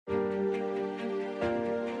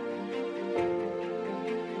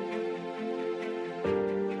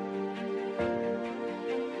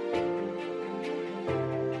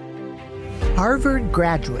Harvard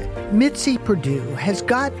graduate Mitzi Perdue has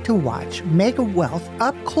got to watch mega wealth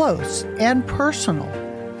up close and personal.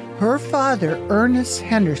 Her father, Ernest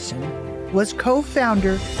Henderson, was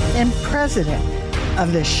co-founder and president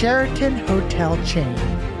of the Sheraton hotel chain,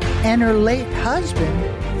 and her late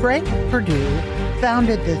husband, Frank Perdue,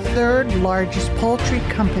 founded the third largest poultry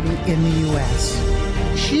company in the U.S.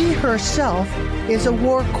 She herself is a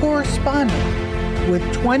war correspondent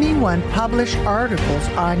with 21 published articles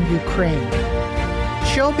on Ukraine.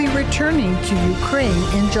 She'll be returning to Ukraine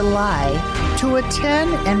in July to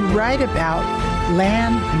attend and write about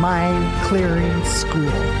landmine clearing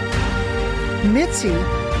school. Mitzi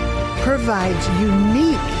provides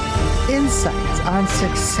unique insights on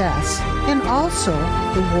success and also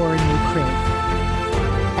the war in Ukraine.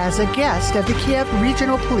 As a guest of the Kiev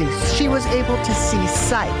Regional Police, she was able to see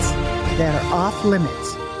sites that are off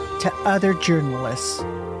limits to other journalists.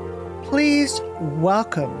 Please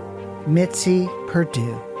welcome Mitzi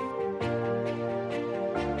Perdue.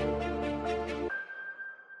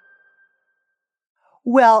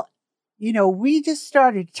 Well, we just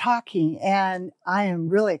started talking and I am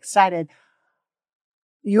really excited.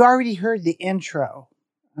 You already heard the intro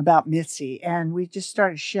about Mitzi, and we just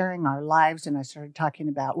started sharing our lives, and I started talking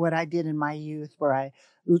about what I did in my youth, where I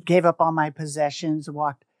gave up all my possessions,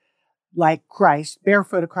 walked like Christ,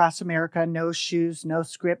 barefoot across America, no shoes, no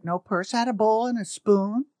script, no purse. I had a bowl and a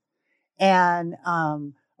spoon and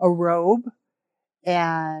a robe.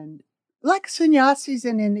 And like sannyasis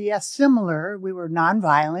in India, similar, we were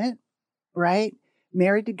nonviolent, right?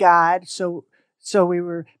 Married to God. So we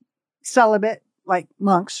were celibate like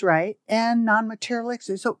monks, right? And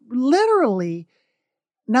non-materialistic. So literally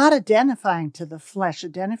not identifying to the flesh,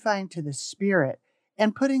 identifying to the spirit,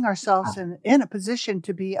 and putting ourselves in a position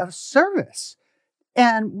to be of service.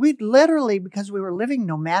 And we'd literally, because we were living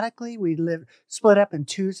nomadically, we lived split up in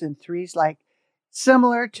twos and threes, like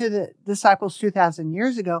similar to the disciples 2,000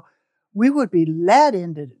 years ago. We would be led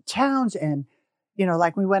into towns and,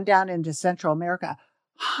 like we went down into Central America,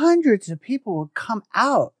 hundreds of people would come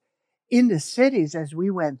out into cities as we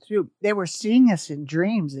went through. They were seeing us in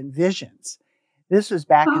dreams and visions. This was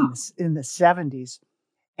back in the 70s.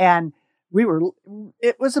 And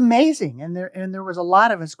it was amazing. And there was a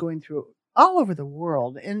lot of us going through all over the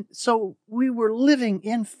world. And so we were living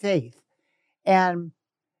in faith. And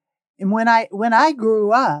when I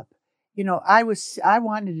grew up, I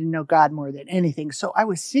wanted to know God more than anything. So I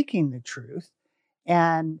was seeking the truth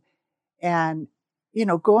and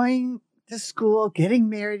going to school, getting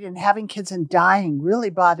married and having kids and dying really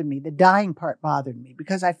bothered me. The dying part bothered me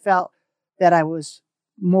because I felt that I was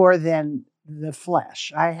more than the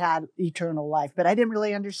flesh. I had eternal life, but I didn't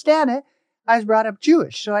really understand it. I was brought up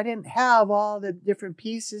Jewish, so I didn't have all the different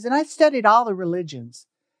pieces, and I studied all the religions.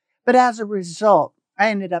 But as a result, I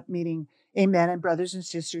ended up meeting amen and brothers and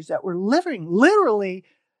sisters that were living, literally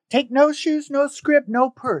take no shoes, no script, no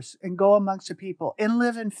purse, and go amongst the people and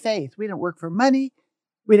live in faith. We didn't work for money.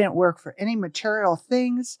 We didn't work for any material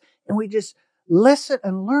things. And we just listened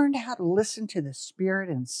and learned how to listen to the spirit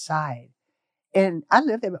inside. And I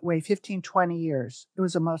lived that way 15, 20 years. It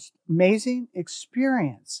was the most amazing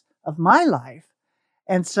experience of my life.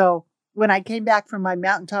 And so when I came back from my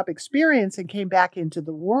mountaintop experience and came back into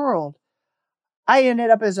the world, I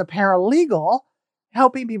ended up as a paralegal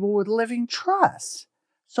helping people with living trusts.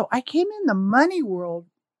 So I came in the money world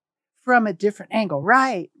from a different angle.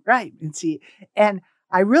 Right, Mitzi. And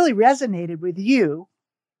I really resonated with you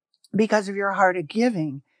because of your heart of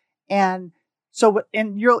giving. And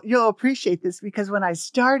you'll appreciate this because when I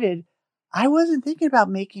started, I wasn't thinking about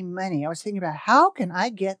making money. I was thinking about how can I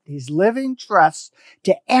get these living trusts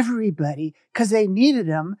to everybody because they needed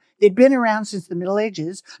them. They'd been around since the Middle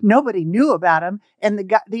Ages. Nobody knew about them. And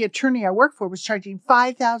the attorney I worked for was charging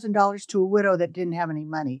 $5,000 to a widow that didn't have any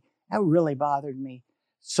money. That really bothered me.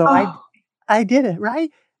 So I did it,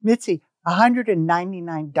 right? Mitzi,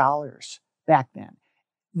 $199 back then.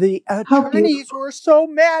 The attorneys were so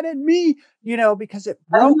mad at me, because it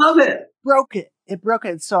broke it. It broke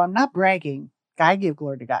it. So I'm not bragging. I give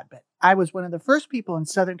glory to God. But I was one of the first people in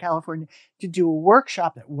Southern California to do a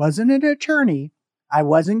workshop that wasn't an attorney. I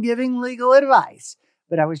wasn't giving legal advice,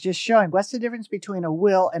 but I was just showing what's the difference between a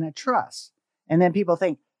will and a trust. And then people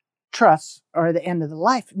think trusts are the end of the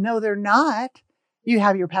life. No, they're not. You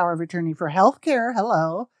have your power of attorney for healthcare.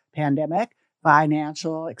 Hello, pandemic,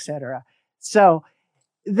 financial, etc. So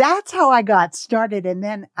that's how I got started. And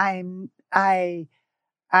then I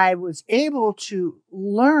was able to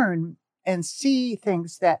learn and see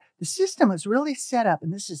things that the system was really set up.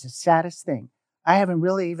 And this is the saddest thing. I haven't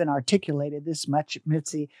really even articulated this much,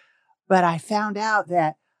 Mitzi, but I found out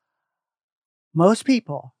that most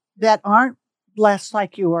people that aren't blessed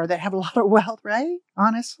like you are that have a lot of wealth, right?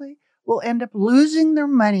 Honestly, will end up losing their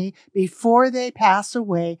money before they pass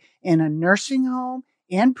away in a nursing home,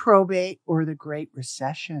 in probate, or the Great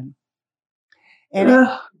Recession. And it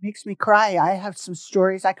makes me cry. I have some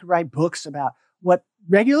stories. I could write books about what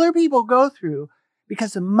regular people go through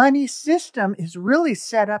because the money system is really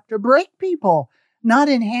set up to break people, not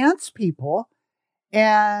enhance people.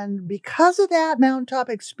 And because of that mountaintop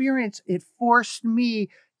experience, it forced me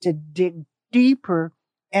to dig deeper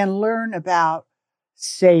and learn about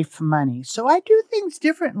safe money. So I do things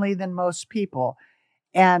differently than most people.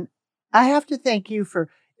 And I have to thank you for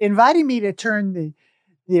inviting me to turn the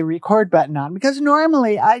record button on, because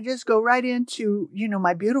normally I just go right into,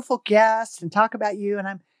 my beautiful guests and talk about you. And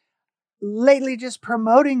I'm lately just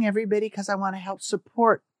promoting everybody because I want to help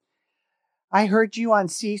support. I heard you on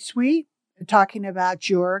C-Suite talking about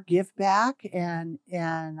your give back, and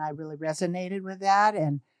I really resonated with that.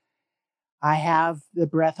 And I have the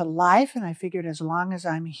breath of life, and I figured as long as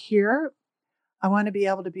I'm here, I want to be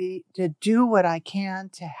able to do what I can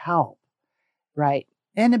to help, right?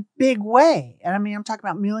 In a big way. And I mean, I'm talking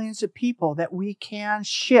about millions of people that we can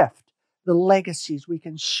shift the legacies. We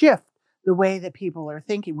can shift the way that people are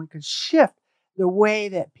thinking. We can shift the way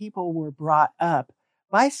that people were brought up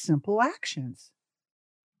by simple actions.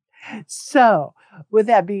 So with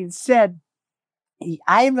that being said,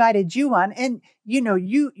 I invited you on, and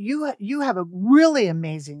you have a really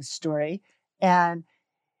amazing story, and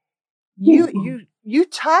you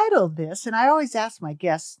titled this, and I always ask my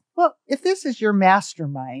guests, well, if this is your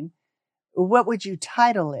mastermind, what would you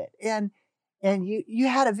title it? And you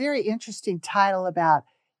had a very interesting title about,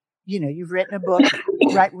 you've written a book,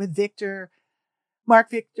 right, with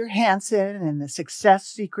Mark Victor Hansen, and the success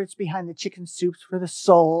secrets behind the chicken soups for the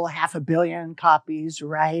soul, 500 million copies,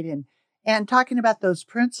 right? And talking about those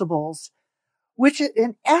principles, which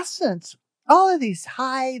in essence, all of these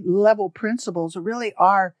high level principles really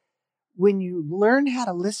are, when you learn how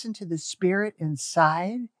to listen to the spirit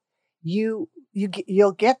inside, you'll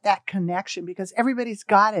get that connection, because everybody's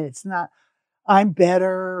got it. It's not, I'm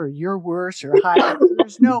better or you're worse or higher.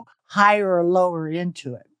 There's no higher or lower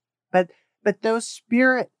into it. But those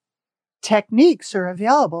spirit techniques are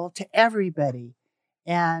available to everybody.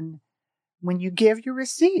 And when you give, you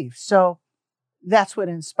receive. So that's what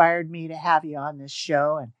inspired me to have you on this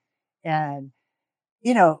show. And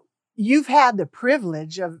you've had the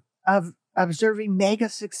privilege of observing mega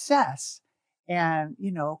success, and,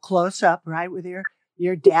 close up, right, with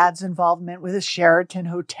your dad's involvement with a Sheraton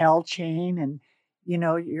hotel chain, and,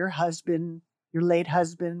 your late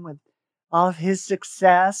husband, with all of his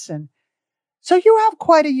success. And so you have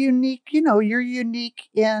quite a unique, you're unique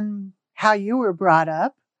in how you were brought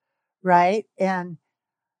up, right? And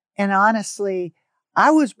honestly,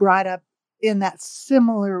 I was brought up in that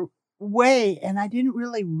similar way, and I didn't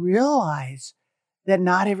really realize that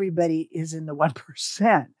not everybody is in the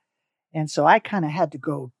 1%. And so I kind of had to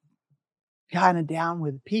go kind of down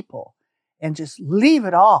with people and just leave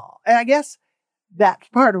it all. And I guess that's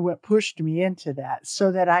part of what pushed me into that,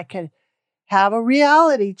 so that I could have a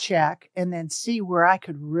reality check and then see where I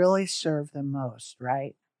could really serve the most,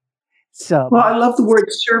 right? So, well, I love the word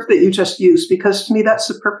serve that you just used, because to me, that's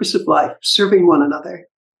the purpose of life, serving one another.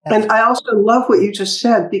 And I also love what you just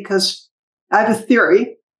said, because I have a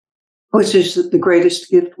theory, which is that the greatest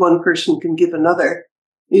gift one person can give another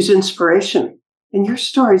is inspiration. And your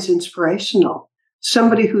story is inspirational.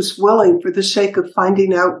 Somebody who's willing, for the sake of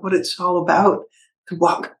finding out what it's all about, to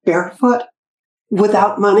walk barefoot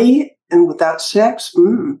without money and without sex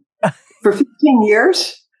for 15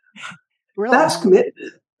 years. Really? That's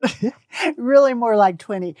commitment. Really more like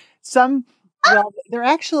 20. They're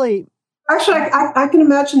actually... Actually, I can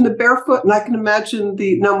imagine the barefoot, and I can imagine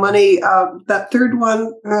the no money. That third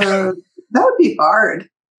one, that would be hard.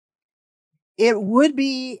 It would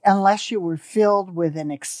be, unless you were filled with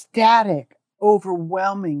an ecstatic,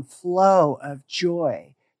 overwhelming flow of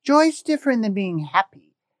joy. Joy's different than being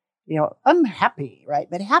happy. I'm happy, right?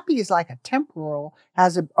 But happy is like a temporal,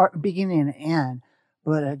 has a beginning and an end.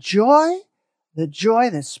 But the joy,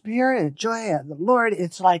 the spirit, the joy of the Lord,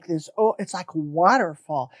 it's like this. Oh, it's like a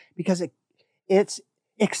waterfall, because it's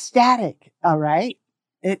ecstatic. All right,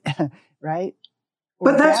 right.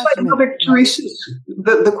 But that's like Mother Teresa's,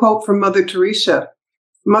 the quote from Mother Teresa.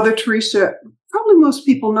 Mother Teresa, probably most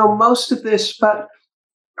people know most of this, but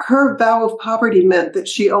her vow of poverty meant that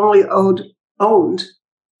she only owned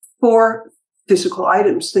 4 physical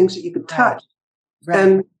items, things that you could touch. Right.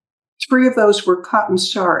 And 3 of those were cotton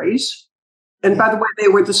saris. And by the way, they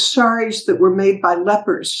were the saris that were made by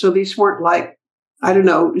lepers. So these weren't like, I don't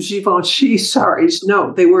know, Givenchy saris.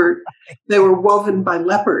 No, they were woven by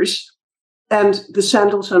lepers. and the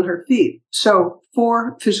sandals on her feet. So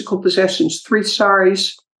 4 physical possessions, 3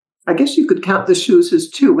 saris. I guess you could count the shoes as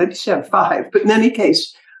 2. Maybe she had 5. But in any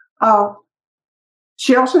case,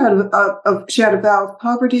 she also had a vow of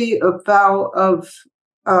poverty, a vow of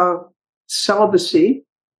celibacy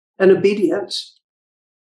and obedience.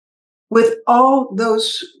 With all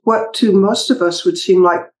those, what to most of us would seem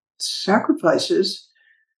like sacrifices,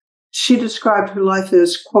 she described her life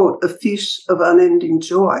as, quote, a feast of unending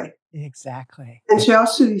joy. Exactly. And she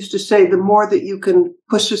also used to say, the more that you can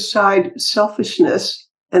push aside selfishness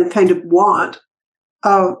and kind of want,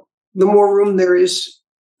 the more room there is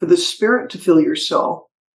for the Spirit to fill your soul.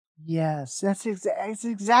 Yes, that's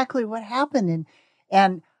exactly what happened.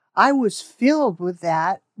 And I was filled with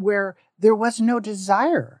that where there was no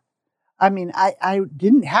desire. I mean, I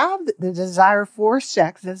didn't have the desire for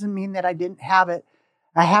sex. Doesn't mean that I didn't have it.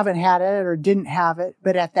 I haven't had it or didn't have it.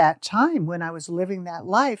 But at that time when I was living that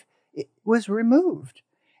life, it was removed.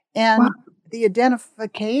 Wow. And the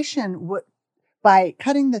identification, by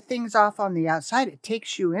cutting the things off on the outside, it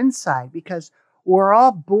takes you inside because we're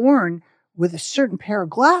all born with a certain pair of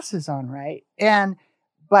glasses on, right? And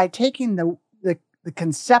by taking the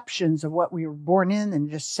conceptions of what we were born in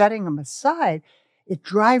and just setting them aside, it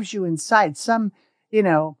drives you inside. Some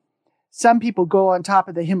people go on top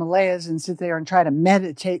of the Himalayas and sit there and try to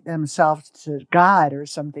meditate themselves to God or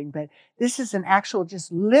something. But this is an actual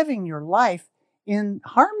just living your life in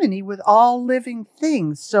harmony with all living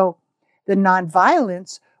things. So the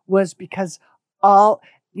nonviolence was because the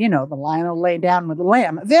lion will lay down with the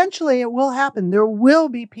lamb. Eventually it will happen. There will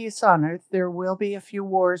be peace on earth. There will be a few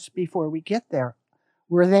wars before we get there.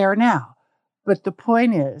 We're there now. But the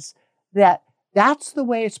point is that that's the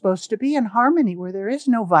way it's supposed to be, in harmony, where there is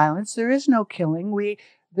no violence, there is no killing.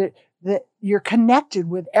 That you're connected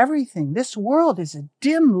with everything. This world is a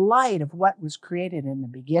dim light of what was created in the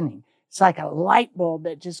beginning. It's like a light bulb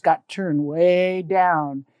that just got turned way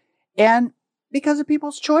down. And because of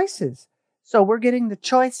people's choices. So we're getting the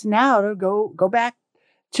choice now to go back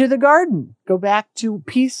to the garden, go back to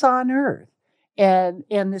peace on earth. And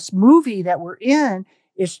this movie that we're in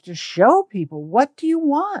is to show people, what do you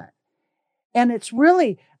want? And it's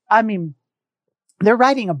really, I mean, they're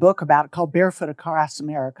writing a book about it called Barefoot Across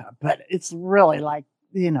America, but it's really like,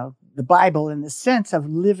 the Bible in the sense of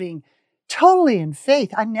living totally in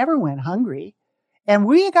faith. I never went hungry. And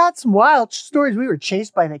we got some wild stories. We were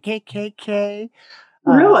chased by the KKK.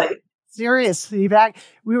 Really? Seriously,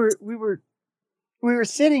 we were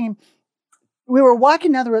sitting, we were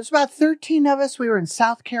walking down the road. It's about 13 of us. We were in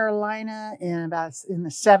South Carolina in the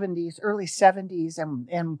 70s, early 70s.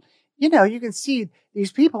 And you can see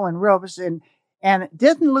these people in robes and it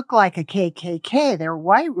didn't look like a KKK. They were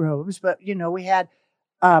white robes, but we had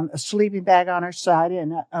a sleeping bag on our side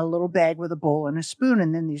and a little bag with a bowl and a spoon.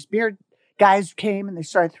 And then these beer guys came and they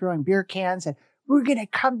started throwing beer cans and we're going to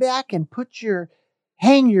come back and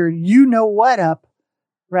hang your what up,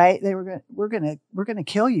 right? We're going to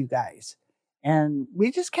kill you guys. And we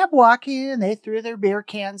just kept walking and they threw their beer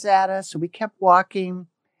cans at us. So we kept walking.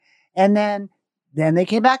 And then they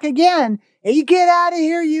came back again. Hey, you get out of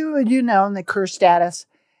here, you, and they cursed at us.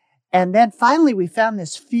 And then finally we found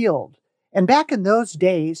this field. And back in those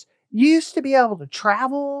days, you used to be able to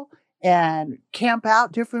travel and camp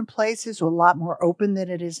out different places, a lot more open than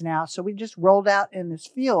it is now. So we just rolled out in this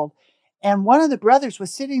field. And one of the brothers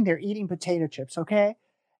was sitting there eating potato chips, okay?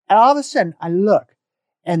 And all of a sudden, I look,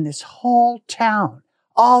 and this whole town,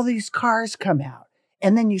 all these cars come out.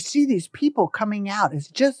 And then you see these people coming out. It's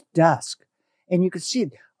just dusk. And you can see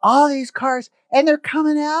all these cars, and they're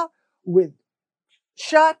coming out with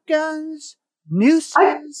shotguns,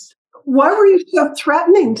 nooses. Why were you so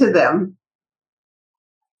threatening to them?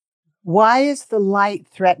 Why is the light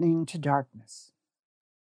threatening to darkness?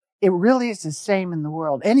 It really is the same in the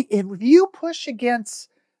world. And if you push against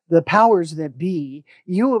the powers that be,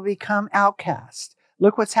 you will become outcast.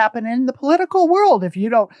 Look what's happening in the political world. If you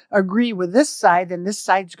don't agree with this side, then this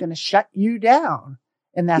side's going to shut you down.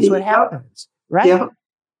 And that's what happens, right? Yeah.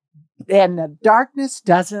 And the darkness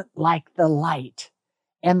doesn't like the light.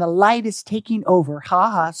 And the light is taking over.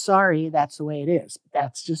 Sorry, that's the way it is.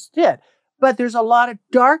 That's just it. But there's a lot of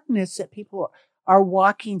darkness that people are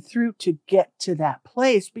walking through to get to that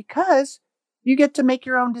place because you get to make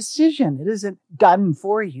your own decision. It isn't done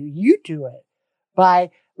for you. You do it by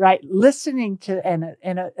listening to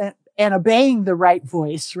and obeying the right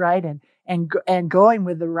voice, right? And going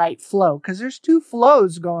with the right flow, because there's 2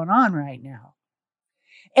 flows going on right now.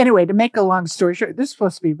 Anyway, to make a long story short, this is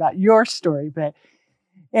supposed to be about your story, but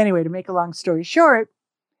anyway, to make a long story short,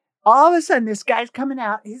 all of a sudden this guy's coming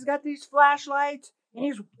out. He's got these flashlights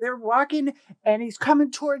and they're walking and he's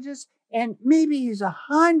coming towards us And maybe he's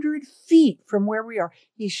 100 feet from where we are.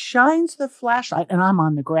 He shines the flashlight, and I'm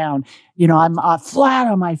on the ground. I'm flat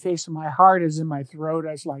on my face, and my heart is in my throat.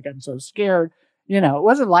 I was like, I'm so scared. It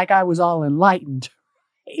wasn't like I was all enlightened.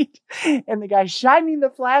 Right? And the guy shining the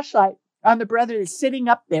flashlight on the brother is sitting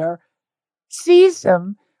up there, sees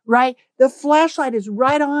him, right? The flashlight is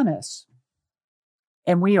right on us,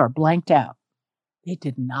 and we are blanked out. They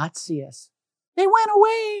did not see us. They went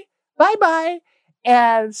away. Bye-bye.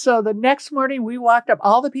 And so the next morning we walked up.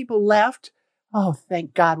 All the people left. Oh,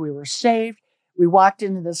 thank God we were saved. We walked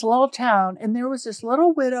into this little town, and there was this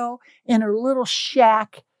little widow in her little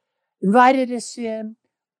shack, invited us in,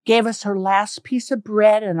 gave us her last piece of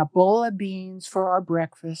bread and a bowl of beans for our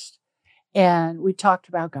breakfast. And we talked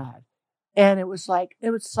about God. And it was like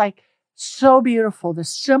so beautiful. The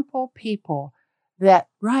simple people that,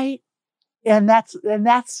 right? And that's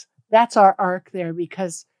our arc there,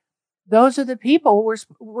 because those are the people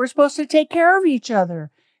we're supposed to take care of each other.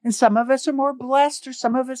 And some of us are more blessed, or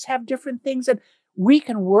some of us have different things, and we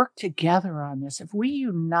can work together on this. If we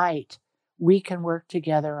unite, we can work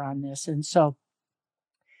together on this. And so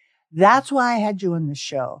that's why I had you on the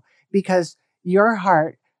show, because your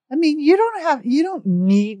heart, you're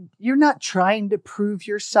not trying to prove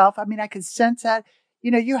yourself. I could sense that,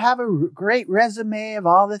 you have a great resume of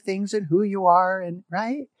all the things and who you are, and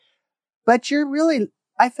right. But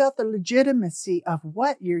I felt the legitimacy of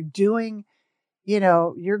what you're doing.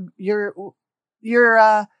 You're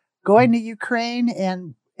going to Ukraine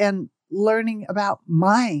and learning about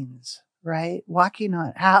mines, right? Walking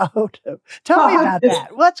on how to tell me about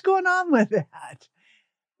that. What's going on with that?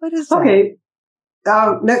 What is that? Okay.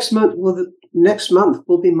 Next month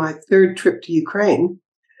will be my third trip to Ukraine.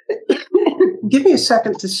 Give me a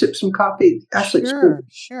second to sip some coffee, Ashley.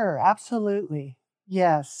 Sure, absolutely.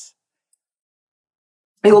 Yes.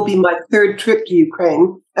 It will be my third trip to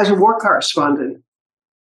Ukraine as a war correspondent.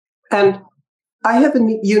 And I have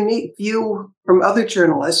a unique view from other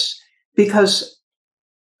journalists, because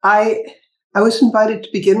I was invited to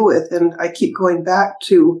begin with, and I keep going back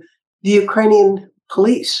to the Ukrainian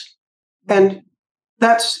police. And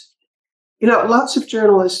that's, lots of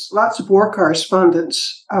journalists, lots of war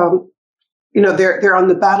correspondents, they're on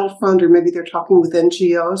the battlefront, or maybe they're talking with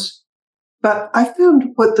NGOs. But I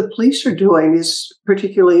found what the police are doing is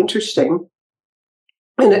particularly interesting.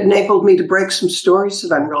 And it enabled me to break some stories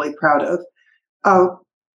that I'm really proud of.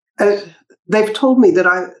 They've told me that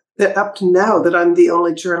up to now, that I'm the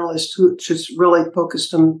only journalist who just really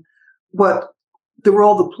focused on what the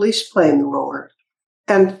role the police play in the war.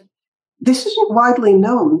 And this isn't widely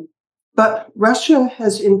known, but Russia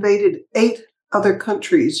has invaded 8 other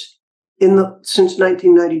countries since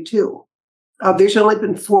 1992. There's only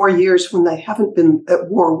been 4 years when they haven't been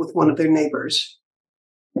at war with one of their neighbors.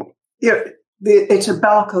 It's a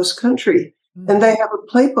bellicose country, and they have a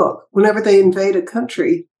playbook. Whenever they invade a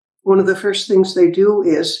country, one of the first things they do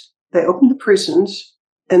is they open the prisons,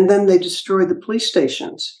 and then they destroy the police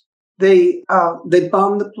stations. They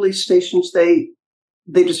bomb the police stations. They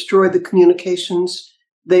destroy the communications.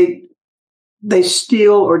 They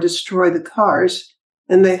steal or destroy the cars,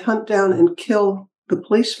 and they hunt down and kill the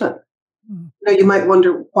policemen. Now, you might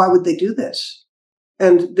wonder, why would they do this?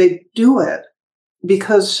 And they do it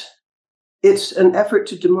because it's an effort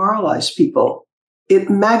to demoralize people. It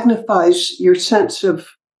magnifies your sense of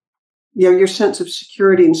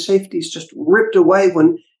security and safety is just ripped away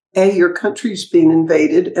when A, your country's being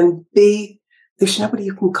invaded, and B, there's nobody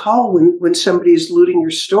you can call when somebody is looting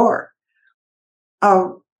your store.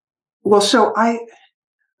 So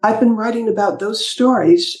I've been writing about those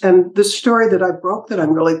stories, and the story that I broke that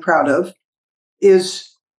I'm really proud of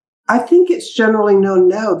is, I think it's generally known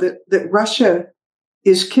now that Russia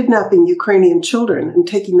is kidnapping Ukrainian children and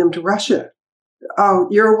taking them to Russia.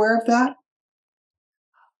 You're aware of that?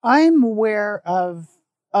 I'm aware of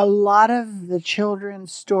a lot of the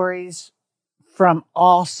children's stories from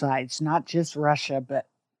all sides, not just Russia, but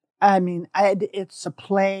it's a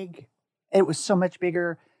plague. It was so much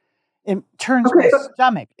bigger. It turns my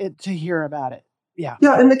stomach to hear about it. Yeah.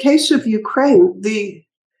 Yeah. In the case of Ukraine, the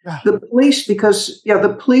police, because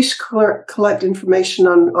the police collect information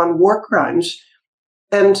on war crimes,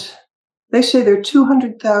 and they say there are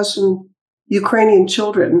 200,000 Ukrainian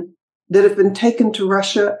children that have been taken to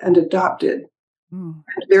Russia and adopted.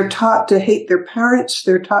 They're taught to hate their parents.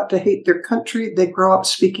 They're taught to hate their country. They grow up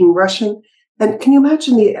speaking Russian. And can you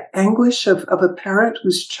imagine the anguish of a parent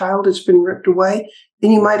whose child has been ripped away?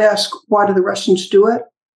 And you might ask, why do the Russians do it?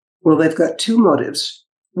 Well, they've got 2 motives.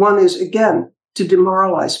 One is, again, to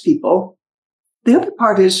demoralize people. The other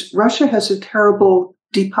part is Russia has a terrible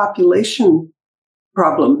depopulation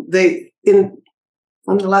problem.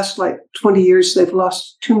 in the last 20 years, they've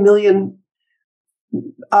lost 2 million.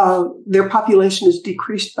 Their population is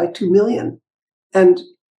decreased by 2 million. And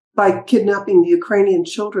by kidnapping the Ukrainian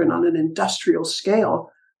children on an industrial scale,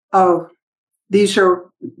 these are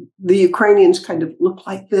the Ukrainians kind of look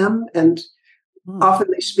like them, and often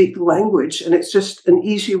they speak the language, and it's just an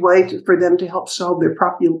easy way for them to help solve their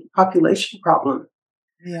population problem.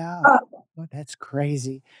 Yeah, well, that's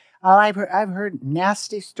crazy. I've heard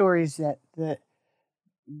nasty stories that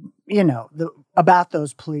about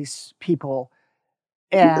those police people,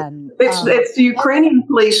 and it's the Ukrainian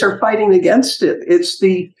police are fighting against it. It's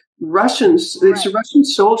the Russians. It's the Russian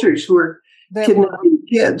soldiers who are kidnapping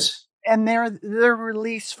kids. And they're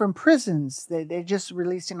released from prisons. They're just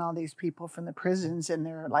releasing all these people from the prisons, and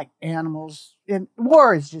they're like animals. And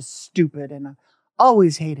war is just stupid, and I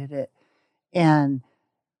always hated it. And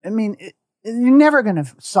I mean, you're never going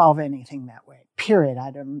to solve anything that way. Period.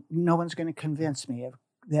 No one's going to convince me of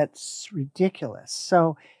that's ridiculous.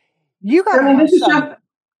 So you got to have some.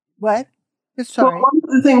 What? Sorry. Well, one of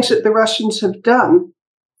the things that the Russians have done,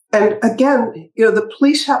 and again, the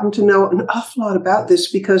police happen to know an awful lot about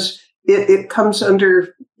this because it comes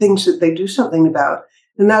under things that they do something about,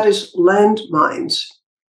 and that is landmines.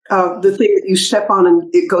 The thing that you step on and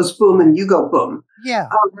it goes boom and you go boom. Yeah,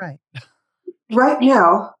 right. Right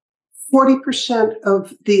now, 40%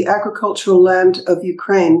 of the agricultural land of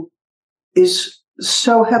Ukraine is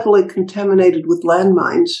so heavily contaminated with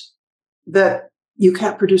landmines that you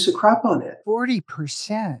can't produce a crop on it.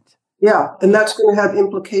 40%. Yeah, and that's going to have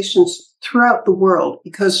implications throughout the world,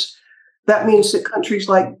 because that means that countries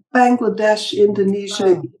like Bangladesh,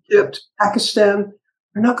 Indonesia, Egypt, Pakistan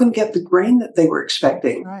are not going to get the grain that they were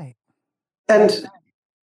expecting. Right. And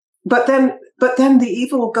but then the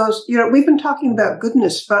evil goes, we've been talking about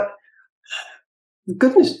goodness, but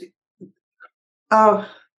goodness, what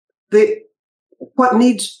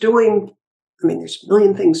needs doing, I mean, there's a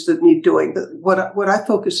million things that need doing, but what I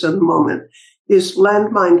focus on at the moment is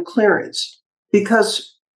landmine clearance,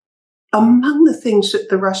 because among the things that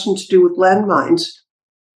the Russians do with landmines,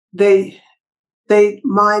 they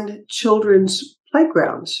mine children's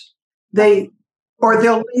playgrounds. They'll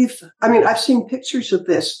leave. I mean, I've seen pictures of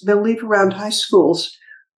this. They'll leave around high schools.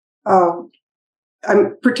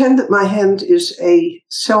 Pretend that my hand is a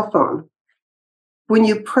cell phone. When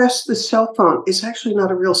you press the cell phone, it's actually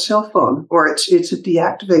not a real cell phone, or it's a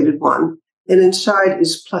deactivated one, and inside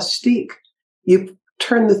is plastique. You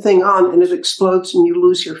turn the thing on and it explodes and you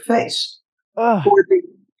lose your face. Or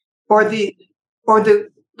the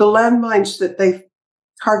landmines that they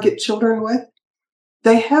target children with,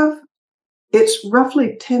 it's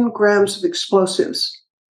roughly 10 grams of explosives.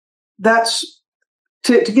 That's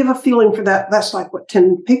to give a feeling for that. That's like what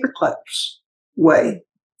 10 paper clips weigh.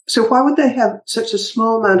 So why would they have such a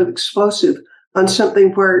small amount of explosive on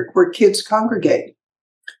something where kids congregate?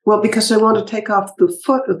 Well, because they want to take off the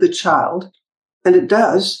foot of the child, and it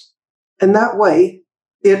does. And that way,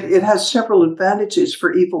 it has several advantages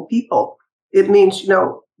for evil people. It means,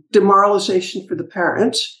 demoralization for the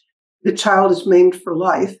parents. The child is maimed for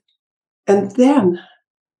life. And then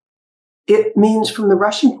it means, from the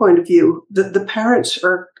Russian point of view, that the parents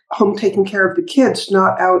are home taking care of the kids,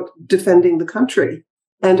 not out defending the country.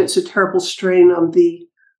 And it's a terrible strain on the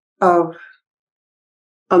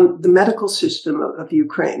medical system of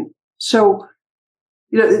Ukraine. So,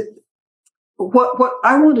 what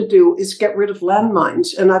I want to do is get rid of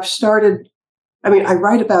landmines. And I've started, I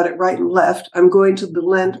write about it right and left. I'm going to the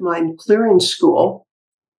landmine clearing school.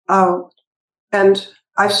 And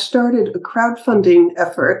I've started a crowdfunding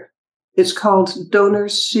effort. It's called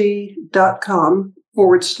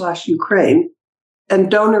donorc.com/Ukraine.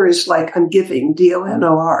 And donor is like I'm giving,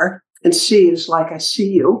 DONOR, and C is like I see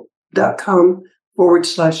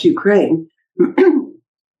you.com/Ukraine.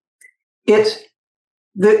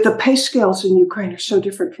 The pay scales in Ukraine are so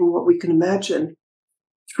different from what we can imagine.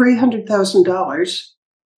 $300,000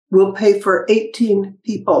 will pay for 18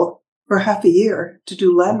 people for half a year to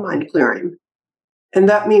do landmine clearing. And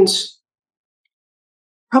that means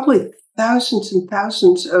probably thousands and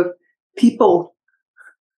thousands of people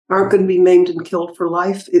aren't going to be maimed and killed for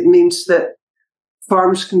life. It means that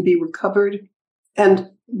farms can be recovered.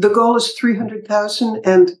 And the goal is 300,000,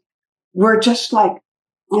 and we're just like,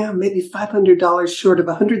 maybe $500 short of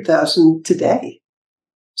 100,000 today.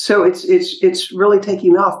 So it's really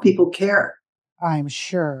taking off. People care. I'm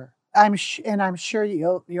sure. I'm sure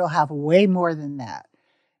you'll have way more than that,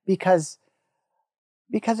 because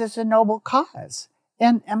it's a noble cause.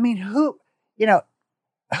 And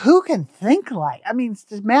who can think like?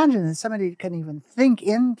 Imagine that somebody can even think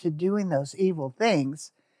into doing those evil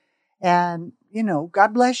things. And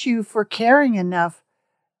God bless you for caring enough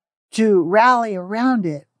to rally around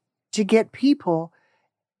it, to get people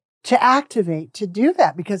to activate, to do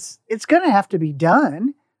that, because it's going to have to be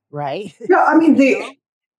done, right? Yeah, I mean,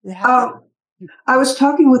 You have to. I was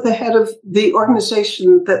talking with the head of the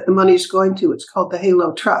organization that the money is going to. It's called the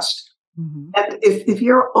Halo Trust. Mhm. And if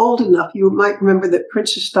you're old enough, you might remember that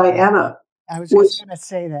Princess Diana I was just was going to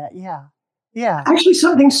say that. Yeah. Yeah. actually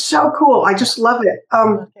something so cool. I just love it.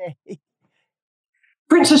 Okay.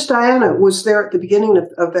 Princess Diana was there at the beginning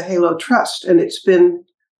of the Halo Trust, and it's been,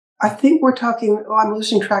 I think we're talking, I'm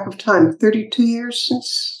losing track of time, 32 years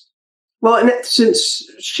since, since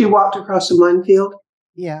she walked across a minefield.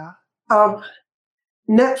 Yeah. Um,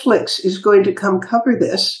 Netflix is going to come cover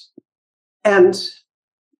this, and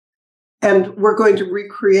we're going to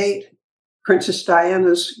recreate Princess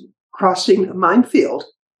Diana's crossing a minefield.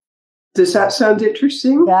 Does that sound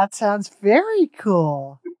interesting? That sounds very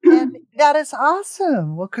cool. And that is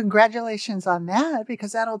awesome. Well, congratulations on that,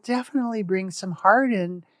 because that'll definitely bring some heart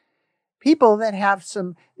in people that have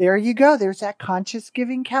some. There you go. There's that conscious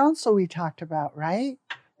giving council we talked about, right?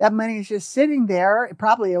 That money is just sitting there.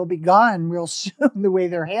 It'll be gone real soon, the way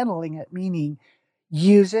they're handling it, meaning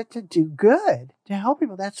use it to do good, to help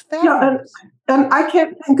people. That's Yeah, fabulous. and I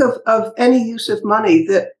can't think of any use of money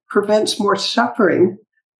that prevents more suffering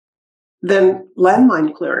than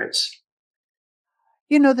landmine clearance.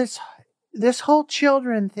 This whole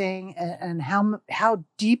children thing, and how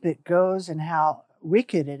deep it goes and how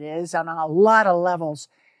wicked it is on a lot of levels,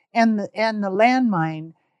 and the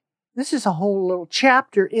landmine. This is a whole little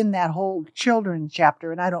chapter in that whole children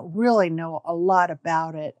chapter, and I don't really know a lot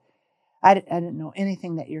about it. I didn't know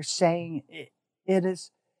anything that you're saying.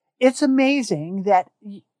 It's amazing that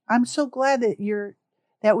I'm so glad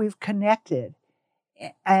that we've connected,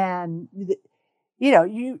 and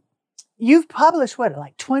you've published what,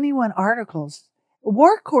 like 21 articles,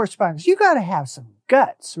 war correspondence. You got to have some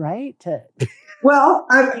guts, right? Well,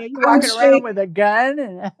 You I would walking say around with a gun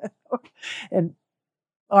and and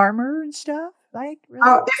armor and stuff, like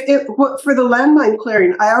really? for the landmine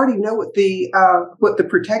clearing, I already know what the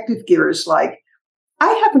protective gear is like. I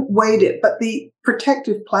haven't weighed it, but the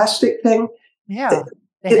protective plastic thing, Yeah, the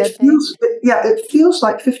it head thing. it feels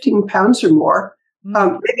like 15 pounds or more.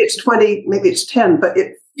 Mm. Maybe it's 20, maybe it's 10, but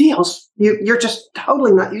it feels you're just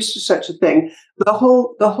totally not used to such a thing. The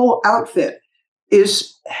whole outfit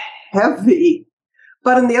is heavy.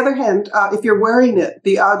 But on the other hand, if you're wearing it,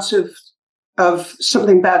 the odds of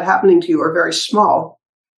something bad happening to you are very small.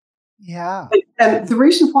 Yeah. And the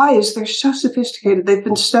reason why is they're so sophisticated. They've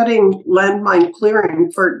been studying landmine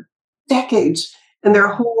clearing for decades, and there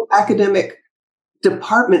are whole academic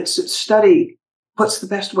departments that study what's the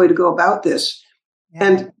best way to go about this.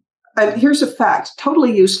 Yeah. And here's a fact,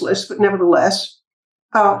 totally useless, but nevertheless,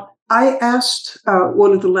 I asked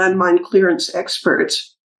one of the landmine clearance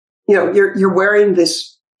experts, you're wearing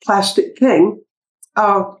this plastic thing.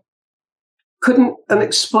 Couldn't an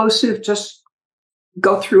explosive just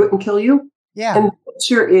go through it and kill you? Yeah. And the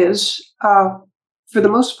answer is, for the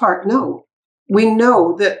most part, no. We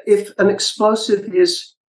know that if an explosive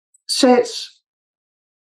is, say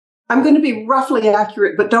I'm going to be roughly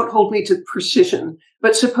accurate, but don't hold me to precision.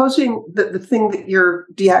 But supposing that the thing that you're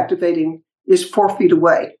deactivating is 4 feet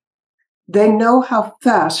away, they know how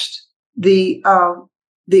fast the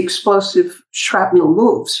explosive shrapnel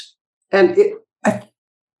moves, and again,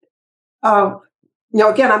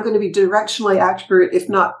 I'm going to be directionally accurate, if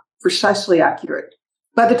not precisely accurate.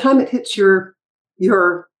 By the time it hits your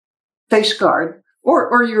face guard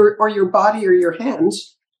or your body or your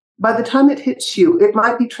hands, by the time it hits you, it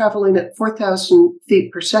might be traveling at 4,000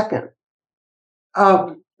 feet per second.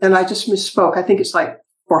 And I just misspoke. I think it's like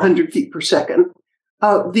 400 feet per second.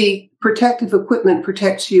 The protective equipment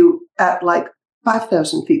protects you at like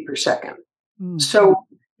 5,000 feet per second. Mm. So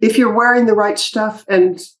if you're wearing the right stuff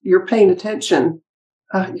and you're paying attention,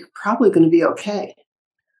 you're probably going to be okay.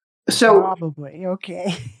 So, Probably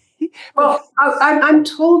okay. well, I'm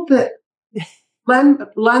told that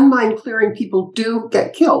landmine clearing people do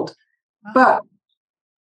get killed, but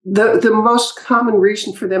the most common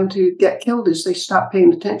reason for them to get killed is they stop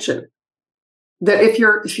paying attention. That if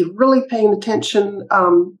you're really paying attention,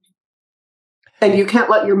 and you can't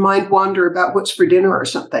let your mind wander about what's for dinner or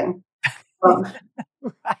something.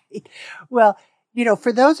 Right. Well,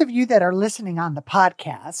 for those of you that are listening on the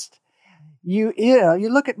podcast, you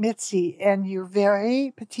look at Mitzi and you're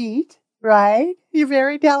very petite, right? You're a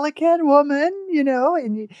very delicate woman,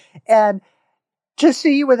 and to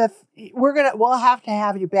see you we'll have to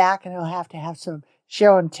have you back, and we'll have to have some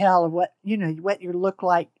show and tell of what you look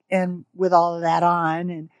like, and with all of that on,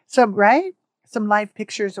 and some live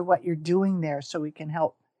pictures of what you're doing there, so we can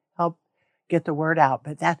help get the word out.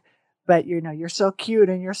 But but you're so cute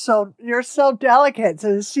and you're so delicate.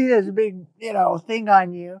 So to see this big, thing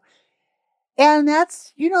on you. And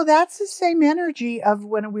that's the same energy of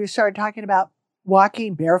when we started talking about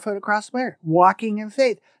walking barefoot across the water, walking in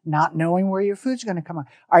faith, not knowing where your food's going to come on.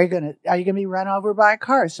 Are you going to be run over by a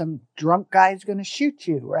car? Some drunk guy's going to shoot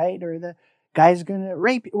you, right? Or the guy's going to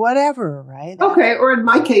rape you, whatever, right? Okay. Or in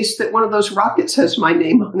my case, that one of those rockets has my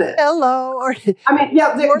name on it. Hello. Or I mean,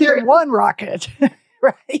 yeah, there one rocket,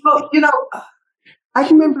 right? Well, I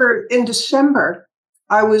can remember in December,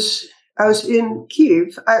 I was in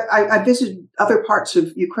Kyiv. I visited other parts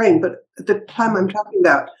of Ukraine, but at the time I'm talking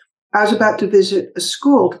about, I was about to visit a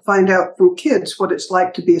school to find out from kids what it's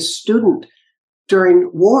like to be a student during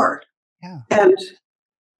war. Yeah. And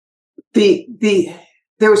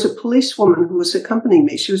there was a policewoman who was accompanying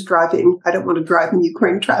me. She was driving. I don't want to drive in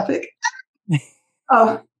Ukraine traffic.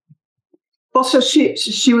 Well, so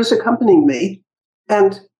she was accompanying me,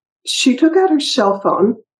 and she took out her cell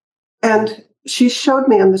phone, and she showed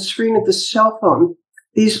me on the screen of the cell phone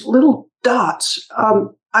these little dots.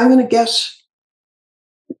 I'm going to guess,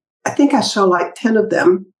 I think I saw like 10 of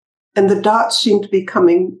them, and the dots seemed to be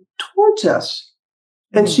coming towards us.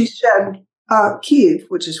 And she said, Kyiv,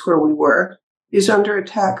 which is where we were, is under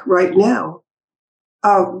attack right now.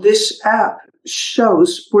 This app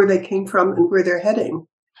shows where they came from and where they're heading.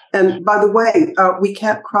 And by the way, we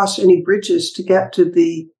can't cross any bridges to get to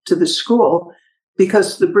the school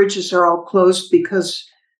because the bridges are all closed because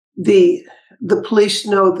the police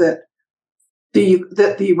know that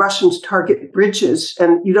the Russians target bridges,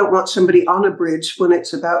 and you don't want somebody on a bridge when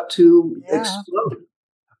it's about to explode.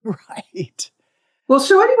 Right. Well,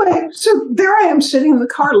 so anyway, so there I am sitting in the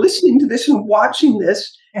car listening to this and watching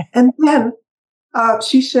this. And then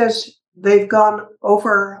she says, they've gone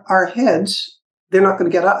over our heads. They're not going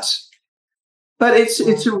to get us. But it's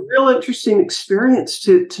a real interesting experience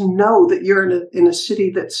to know that you're in a city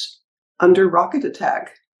that's under rocket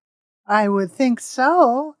attack. I would think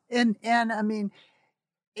so. And I mean,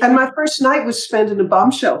 and my first night was spent in a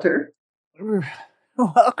bomb shelter.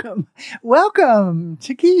 Welcome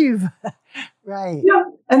to Kyiv. Right. Yeah.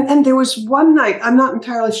 And there was one night, I'm not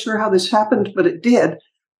entirely sure how this happened, but it did.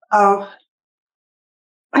 I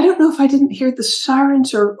don't know if I didn't hear the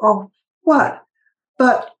sirens or what,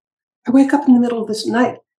 but I wake up in the middle of this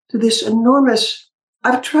night to this enormous,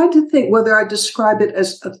 I've tried to think whether I describe it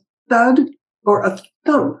as a thud or a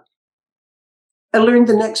thump. I learned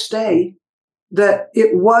the next day that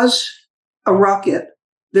it was a rocket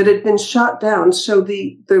that had been shot down. So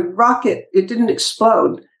the rocket, it didn't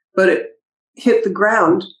explode, but it hit the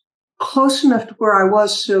ground close enough to where I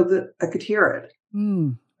was so that I could hear it.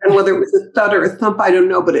 Mm. And whether it was a thud or a thump, I don't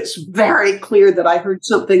know, but it's very clear that I heard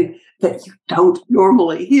something that you don't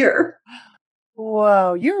normally hear.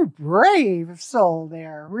 Whoa, you're a brave soul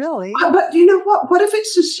there, really. But you know what? What if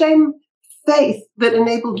it's the same faith that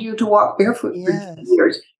enabled you to walk barefoot for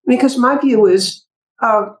years? Because my view is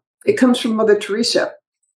it comes from Mother Teresa.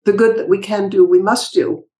 The good that we can do, we must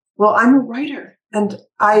do. Well, I'm a writer, and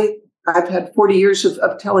I've had 40 years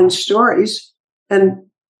of telling stories, and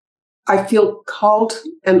I feel called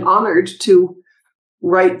and honored to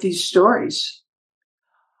write these stories.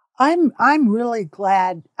 I'm really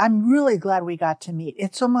glad we got to meet.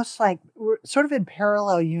 It's almost like we're sort of in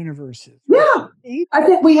parallel universes. Right? Yeah, I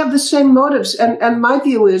think we have the same motives, and my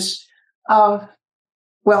view is, well,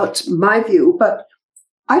 it's my view, but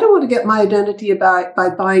I don't want to get my identity by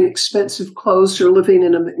buying expensive clothes or living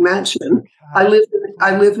in a McMansion. I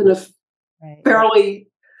live in a fairly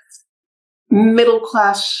middle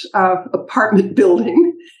class apartment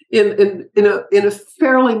building in a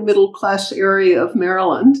fairly middle class area of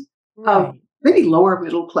Maryland, maybe lower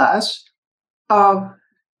middle class,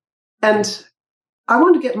 and I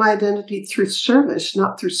want to get my identity through service,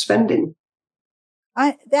 not through spending.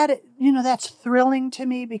 That's thrilling to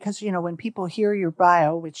me because, when people hear your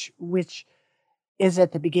bio, which is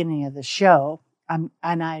at the beginning of the show, and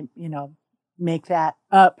I make that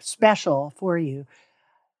up special for you.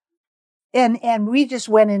 And we just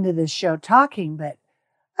went into this show talking, but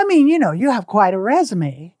I mean, you have quite a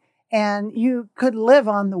resume, and you could live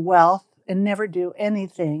on the wealth and never do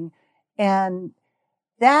anything. And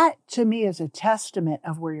that to me is a testament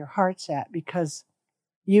of where your heart's at, because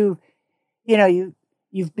you've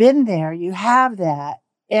been there, you have that,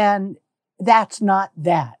 and that's not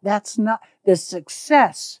that. That's not the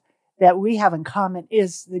success that we have in common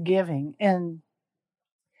is the giving, and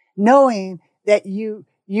knowing that you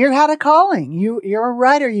had a calling. You're a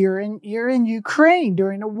writer. You're in Ukraine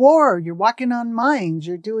during a war. You're walking on mines.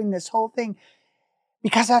 You're doing this whole thing.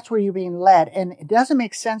 because that's where you're being led. And it doesn't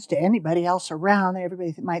make sense to anybody else around.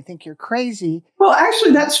 Everybody might think you're crazy. Well,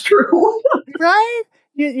 actually, that's true. Right?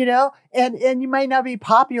 You know, and you might not be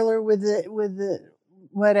popular with the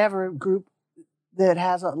whatever group that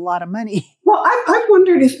has a lot of money. Well, I've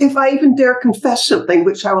wondered if I even dare confess something,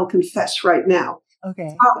 which I will confess right now.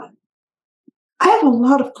 Okay. I have a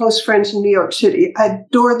lot of close friends in New York City. I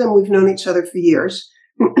adore them. We've known each other for years.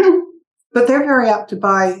 But they're very apt to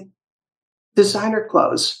buy designer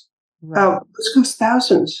clothes. Right. This costs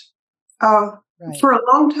thousands. Right. For a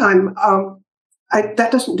long time,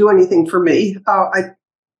 that doesn't do anything for me.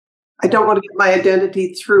 I don't want to get my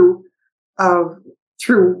identity through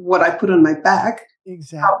what I put on my back.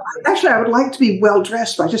 Exactly. Actually, I would like to be well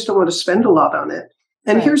dressed, but I just don't want to spend a lot on it.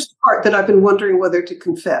 And Right. here's the part that I've been wondering whether to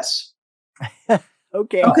confess.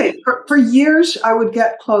 Okay. Okay, for years I would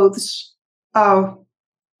get clothes on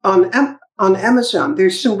Amazon.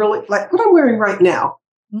 There's some really, like what I'm wearing right now.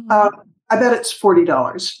 Mhm. I bet it's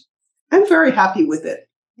 $40. I'm very happy with it.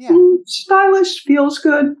 Yeah. Stylish, feels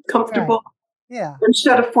good, comfortable. Right. Yeah.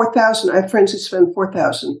 Instead of 4,000, I have friends who spend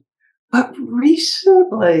 4,000. But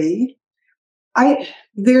recently,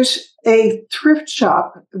 there's a thrift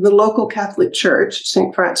shop in the local Catholic church,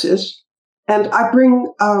 St. Francis, and I bring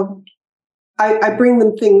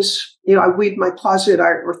them things. I weed my closet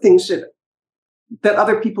or things that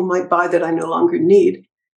other people might buy that I no longer need.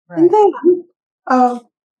 Right. And then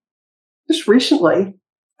just recently,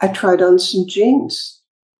 I tried on some jeans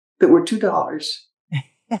that were $2.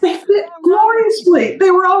 They fit gloriously.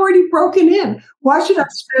 They were already broken in. Why should I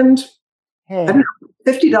spend I don't know,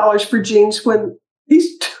 $50 for jeans when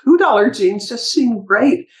these $2 jeans just seem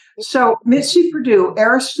great? So Mitzi Perdue,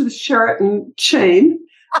 heiress to the Sheraton chain,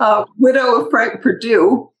 widow of Frank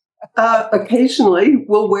Perdue, occasionally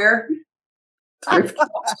will wear thrift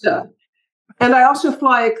stuff. And I also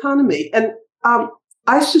fly economy. And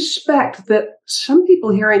I suspect that some people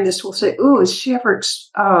hearing this will say, "Oh, is she ever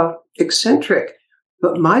eccentric?"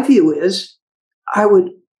 But my view is, I would,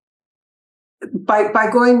 by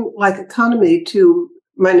going like economy to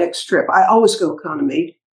my next trip, I always go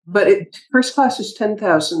economy. But first class is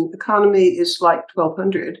 10,000. Economy is like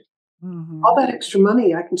 1,200. Mm-hmm. All that extra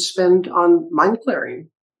money I can spend on mind clearing.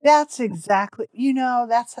 That's exactly,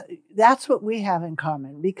 that's what we have in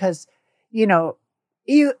common because,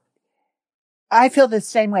 I feel the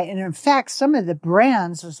same way. And in fact, some of the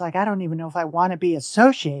brands was like, I don't even know if I want to be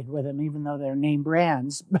associated with them, even though they're name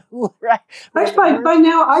brands. Right. By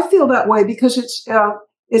now, I feel that way because it's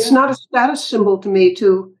not a status symbol to me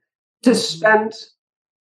to spend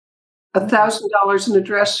 $1,000 in a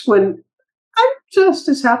dress when I'm just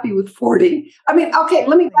as happy with 40. I mean, okay,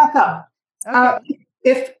 let me back up. Okay.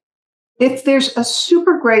 If there's a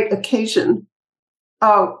super great occasion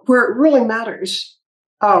where it really matters,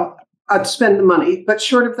 I'd spend the money. But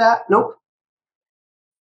short of that, nope.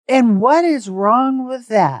 And what is wrong with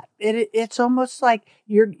that? It's almost like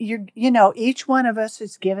each one of us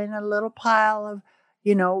is given a little pile of,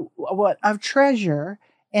 of treasure,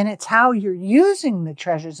 and it's how you're using the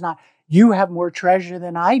treasure. It's not you have more treasure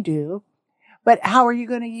than I do, but how are you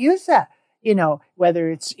going to use that? Whether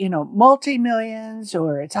it's, multi-millions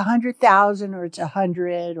or it's 100,000 or it's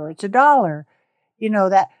 100 or it's $1,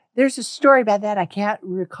 that there's a story about that. I can't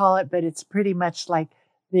recall it, but it's pretty much like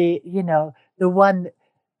the one,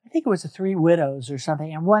 I think it was the Three Widows or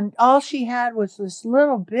something. And all she had was this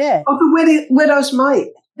little bit. Oh, the widow's mite.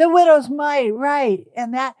 The widow's mite, right.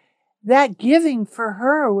 And that giving for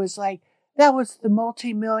her was like, that was the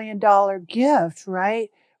multi-million-dollar gift, right?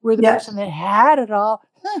 Where the person that had it all,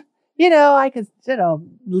 I could,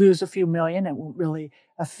 lose a few million. It won't really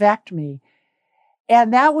affect me.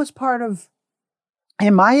 And that was part of,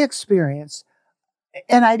 in my experience,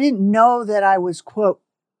 and I didn't know that I was, quote,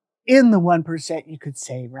 in the 1%, you could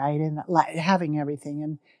say, right? And having everything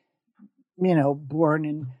and, born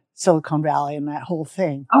in Silicon Valley and that whole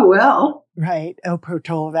thing. Oh, well. Right.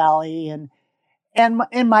 Portola Valley and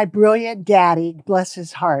my brilliant daddy, bless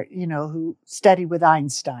his heart, who studied with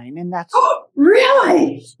Einstein. And that's. Oh,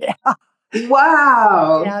 really? Yeah.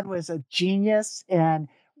 Wow. Dad was a genius, and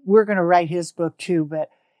we're going to write his book too. But,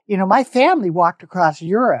 my family walked across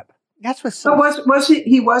Europe. That's what's so. Was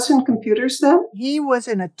he was in computers then? He was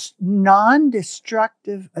in a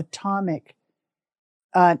non-destructive atomic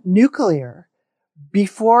nuclear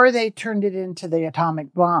before they turned it into the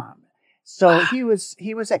atomic bomb. So he was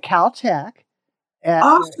at Caltech.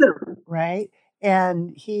 Awesome. Right.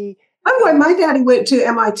 And by the way, my daddy went to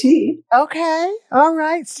MIT. Okay. All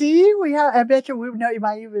right. See, I bet you you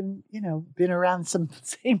might even, been around some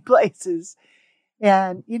same places.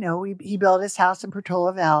 And, he built his house in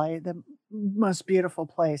Portola Valley, most beautiful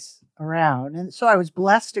place around. And so I was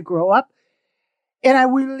blessed to grow up. And I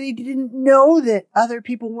really didn't know that other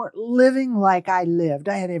people weren't living like I lived.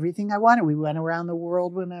 I had everything I wanted. We went around the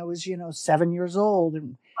world when I was, 7 years old,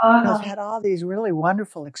 and Uh, had all these really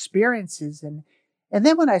wonderful experiences. And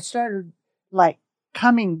then when I started like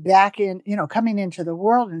coming back in, coming into the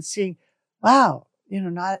world and seeing, wow,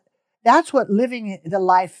 not that's what living the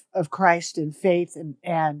life of Christ in faith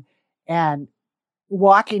and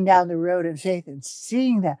walking down the road in faith and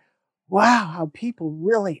seeing that, wow, how people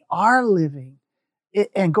really are living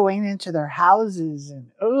and going into their houses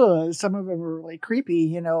and some of them are really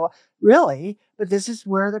creepy, really. But this is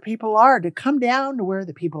where the people are. To come down to where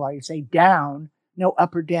the people are, you say down, no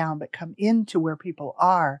up or down, but come into where people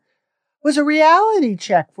are was a reality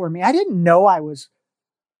check for me. I didn't know I was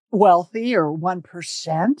wealthy or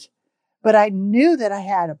 1%, but I knew that I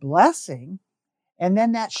had a blessing. And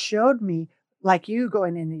then that showed me, like you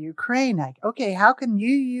going into Ukraine, like, okay, how can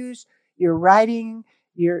you use your writing,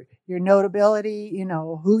 your notability,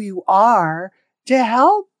 who you are to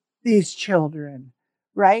help these children,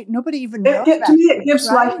 right? Nobody even knows to about me, it it, gives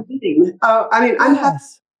life right? meaning. I mean, I'm happy.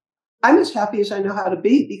 Yes. I'm as happy as I know how to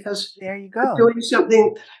be because There you I'm go. doing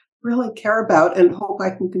something that I really care about and hope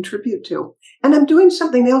I can contribute to. And I'm doing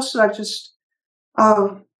something else that I've just,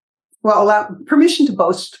 allow permission to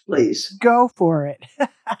boast, please. Go for it.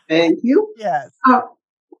 Thank you. Yes. Uh,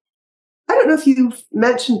 I don't know if you've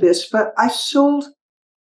mentioned this, but I sold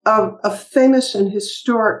a famous and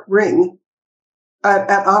historic ring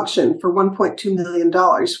at auction for $1.2 million,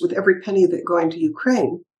 with every penny of it going to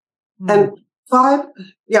Ukraine. Mm.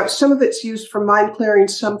 And some of it's used for mine clearing,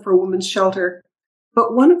 some for women's shelter,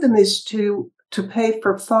 but one of them is to pay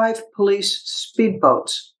for 5 police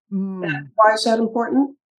speedboats. And Mm. why is that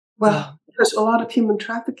important? Well, Yeah. because a lot of human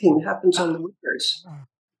trafficking happens on the rivers.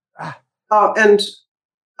 Ah. And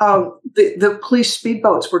the police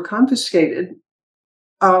speedboats were confiscated,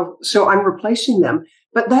 so I'm replacing them.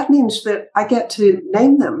 But that means that I get to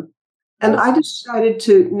name them. And I decided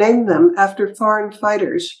to name them after foreign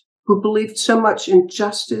fighters who believed so much in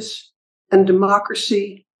justice and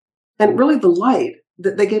democracy and really the light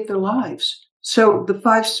that they gave their lives. So the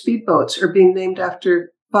 5 speedboats are being named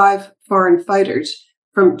after 5 foreign fighters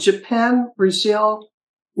from Japan, Brazil,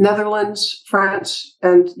 Netherlands, France,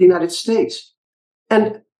 and the United States.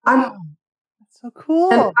 And Wow. That's so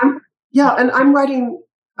cool. and I'm writing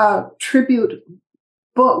tribute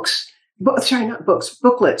not books,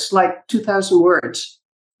 booklets, like 2,000 words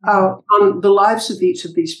on the lives of each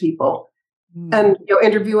of these people, and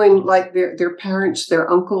interviewing like their parents, their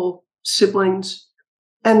uncle, siblings,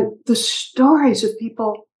 and the stories of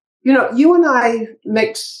people. You and I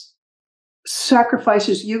make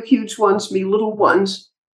sacrifices, you huge ones, me little ones.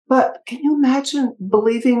 But can you imagine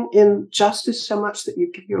believing in justice so much that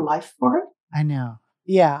you give your life for it? I know.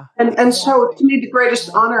 Yeah. And so, Exactly. to me, the greatest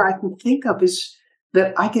honor I can think of is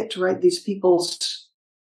that I get to write these people's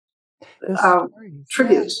Those stories. Yeah.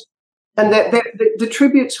 tributes, and that the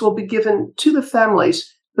tributes will be given to the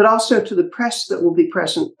families, but also to the press that will be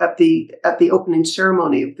present at the opening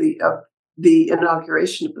ceremony of the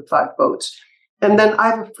inauguration of the 5 boats. And then I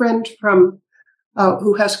have a friend from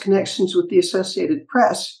who has connections with the Associated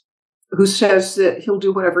Press, who says that he'll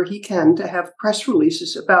do whatever he can to have press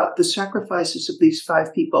releases about the sacrifices of these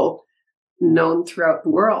 5 people known throughout the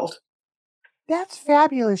world. That's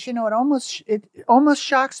fabulous. It almost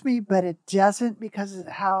shocks me, but it doesn't because of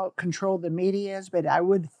how controlled the media is. But I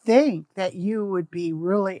would think that you would be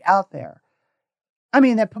really out there. I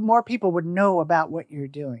mean, that more people would know about what you're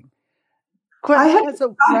doing. I have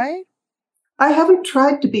Right? I haven't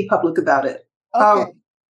tried to be public about it Okay.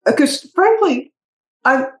 because, frankly,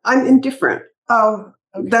 I'm indifferent.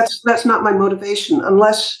 Okay. That's not my motivation,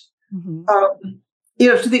 unless Mm-hmm.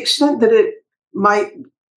 to the extent that it might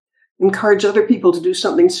encourage other people to do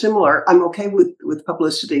something similar. I'm okay with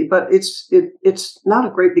publicity, but it's not a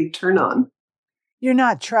great big turn on. You're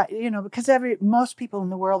not trying, because most people in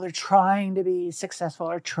the world are trying to be successful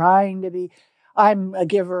or trying to be, I'm a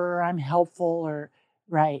giver, or I'm helpful, or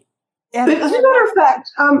right. But as a matter of fact,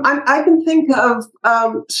 I can think of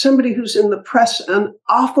somebody who's in the press an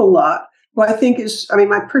awful lot, who I think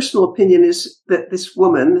my personal opinion is that this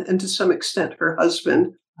woman, and to some extent her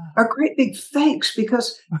husband, are great big fakes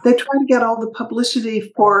because they try to get all the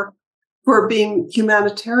publicity for being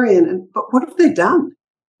humanitarian. But what have they done?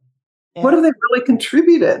 Yeah. What have they really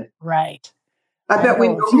contributed? Right. I bet we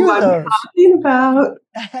know a few who of I'm those. talking about.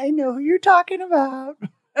 I know who you're talking about.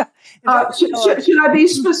 Should I be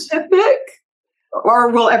specific, or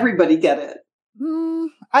will everybody get it?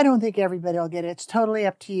 I don't think everybody will get it. It's totally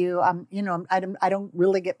up to you. I don't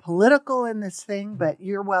really get political in this thing, but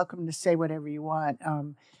you're welcome to say whatever you want.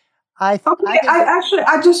 Okay,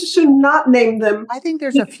 I just should not name them. I think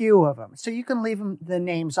there's a few of them, so you can leave the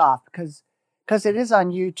names off because it is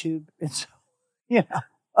on YouTube. It's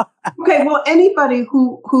Okay, well, anybody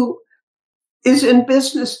who is in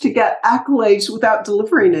business to get accolades without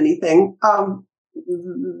delivering anything, I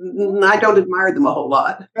don't admire them a whole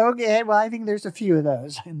lot. Okay, well, I think there's a few of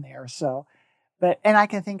those in there. So, and I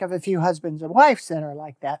can think of a few husbands and wives that are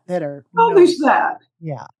like that. That are there's that.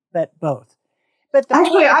 Yeah, but both. But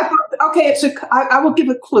actually, I will give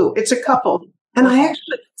a clue. It's a couple, and I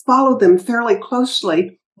actually follow them fairly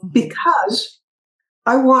closely because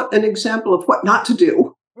I want an example of what not to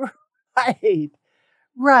do.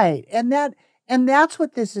 Right, and that's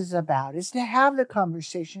what this is about: is to have the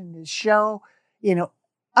conversation, to show,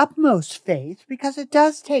 utmost faith, because it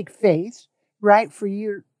does take faith, right, for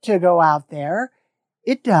you to go out there.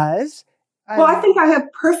 It does. Well, I think I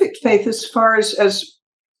have perfect faith as far as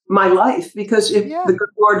my life, because if the good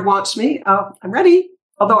Lord wants me, I'm ready.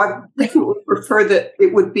 Although I definitely prefer that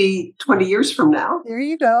it would be 20 years from now. There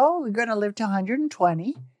you go. We're going to live to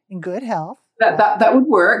 120 in good health. That would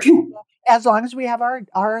work. As long as we have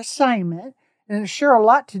our assignment, and it's sure a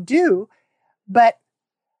lot to do, but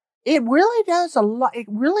it really does a lot. It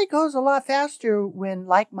really goes a lot faster when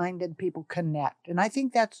like-minded people connect. And I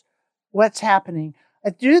think that's what's happening.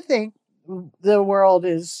 I do think the world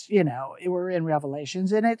is, we're in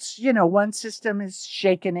Revelations, and it's, one system is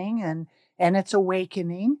shakening and it's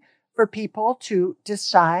awakening for people to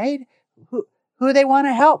decide who they want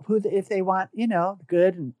to help, if they want,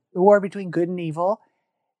 good, and the war between good and evil.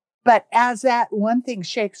 But as that one thing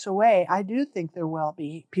shakes away, I do think there will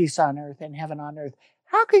be peace on earth and heaven on earth.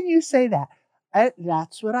 How can you say that?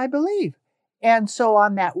 That's what I believe. And so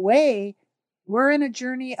on that way, we're in a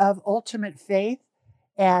journey of ultimate faith,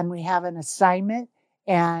 and we have an assignment,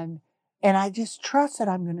 and I just trust that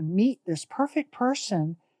I'm going to meet this perfect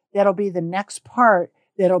person that'll be the next part,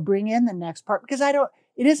 that'll bring in the next part, because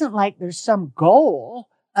it isn't like there's some goal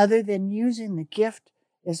other than using the gift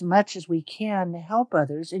as much as we can to help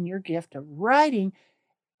others. And your gift of writing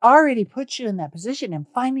already puts you in that position, and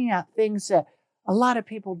finding out things that a lot of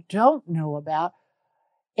people don't know about.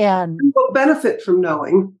 And will benefit from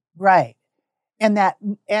knowing. Right. And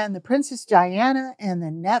the Princess Diana and the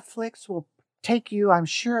Netflix will take you, I'm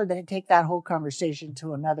sure they take that whole conversation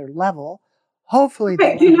to another level. Hopefully.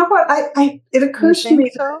 Okay, you know what? It occurs to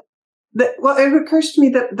me it occurs to me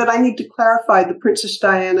that I need to clarify the Princess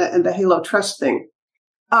Diana and the Halo Trust thing.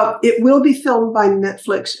 It will be filmed by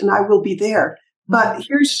Netflix, and I will be there. But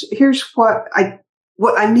here's what I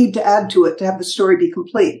need to add to it to have the story be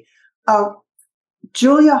complete.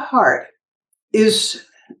 Julia Hart is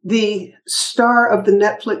the star of the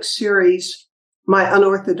Netflix series My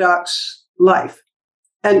Unorthodox Life.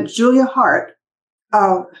 And Julia Hart,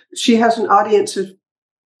 she has an audience of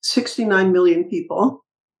 69 million people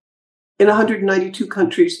in 192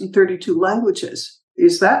 countries and 32 languages.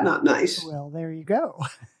 Is that not nice? Well, there you go.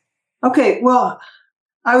 Okay, well,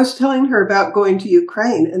 I was telling her about going to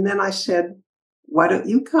Ukraine, and then I said, why don't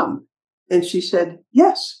you come? And she said,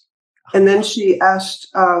 yes. And then she asked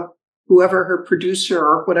whoever her producer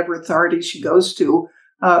or whatever authority she goes to,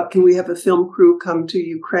 can we have a film crew come to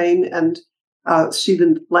Ukraine and see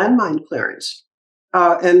the landmine clearance?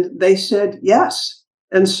 And they said yes.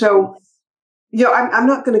 And so, I'm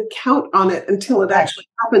not going to count on it until it actually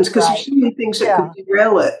happens, because there's so many things that could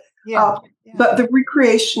derail it. But the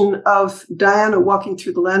recreation of Diana walking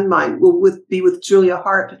through the landmine will be with Julia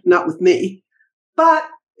Hart, not with me. But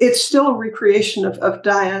it's still a recreation of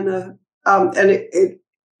Diana, and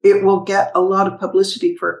it will get a lot of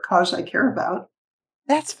publicity for a cause I care about.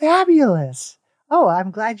 That's fabulous. Oh,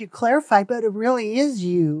 I'm glad you clarified, but it really is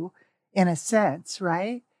you in a sense,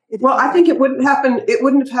 right? Well, I think it wouldn't happen. It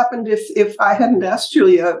wouldn't have happened if I hadn't asked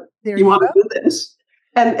Julia, you want to do this?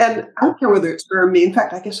 And I don't care whether it's her or me. In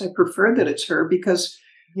fact, I guess I prefer that it's her because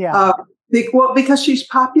she's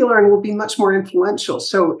popular and will be much more influential.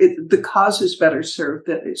 So the cause is better served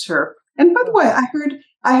that it's her. And by the way,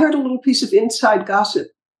 I heard a little piece of inside gossip,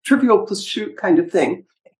 Trivial Pursuit kind of thing.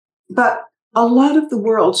 But a lot of the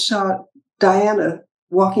world saw Diana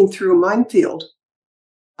walking through a minefield.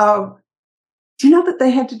 Do you know that they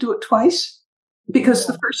had to do it twice? Because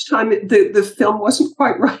the first time the film wasn't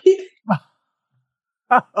quite right.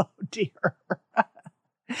 Oh, dear. I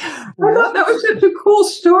thought that was such a cool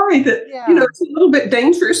story that, it's a little bit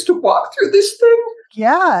dangerous to walk through this thing.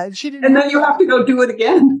 Yeah. She didn't. And then you have to go do it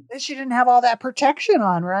again. She didn't have all that protection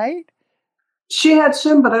on, right? She had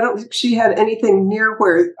some, but I don't think she had anything near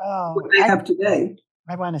what they have today.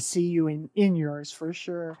 I want to see you in yours for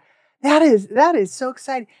sure. That is so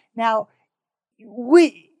exciting. Now,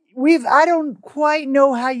 we've I don't quite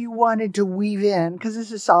know how you wanted to weave in because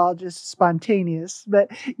this is all just spontaneous,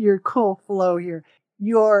 but your cool flow here.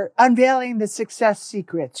 You're unveiling the success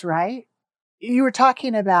secrets, right? You were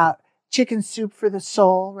talking about chicken soup for the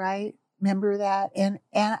soul, right? Remember that? And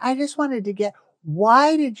I just wanted to get,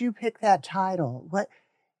 why did you pick that title?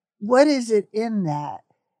 What is it in that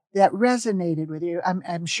resonated with you?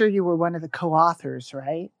 I'm sure you were one of the co-authors,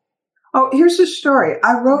 right? Oh, here's the story.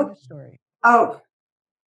 I Give me wrote, the story. oh,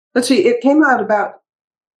 let's see, it came out about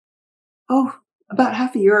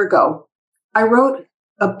half a year ago. I wrote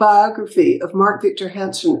a biography of Mark Victor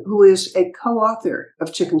Hansen, who is a co-author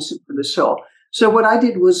of Chicken Soup for the Soul. So what I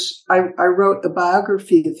did was I wrote a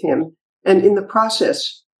biography of him, and in the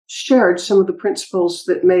process shared some of the principles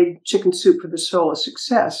that made Chicken Soup for the Soul a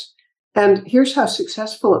success. And here's how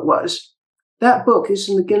successful it was. That book is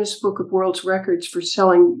in the Guinness Book of World Records for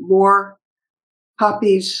selling more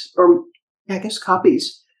copies, or I guess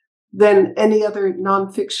copies, than any other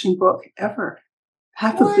nonfiction book ever.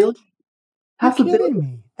 Half a What? billion. You're Half a kidding billion.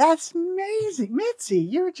 me. That's amazing. Mitzi,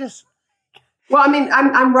 you're just, Well, I mean,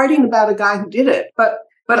 I'm writing about a guy who did it, but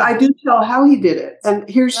yeah, I do tell how he did it. And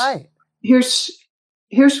right. here's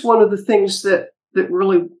here's one of the things that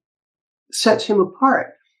really sets him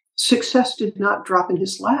apart. Success did not drop in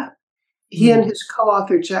his lap. He and his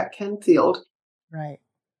co-author Jack Canfield, Right.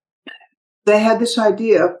 they had this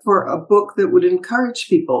idea for a book that would encourage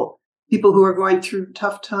people who are going through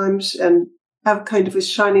tough times, and have kind of a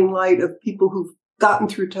shining light of people who've gotten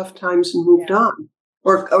through tough times and moved on,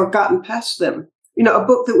 or gotten past them. You know, a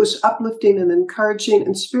book that was uplifting and encouraging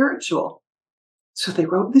and spiritual. So they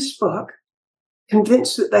wrote this book,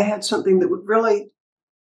 convinced that they had something that would really,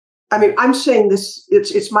 I mean, I'm saying this,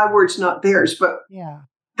 it's my words, not theirs, but Yeah.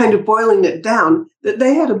 kind of boiling it down, that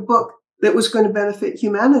they had a book that was going to benefit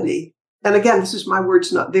humanity. And again, this is my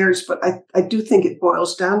words, not theirs, but I do think it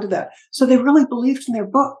boils down to that. So they really believed in their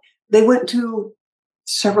book. They went to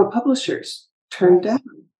several publishers, turned down.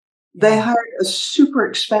 They hired a super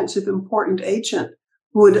expensive, important agent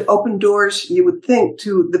who would open doors, you would think,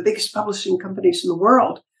 to the biggest publishing companies in the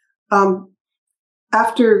world.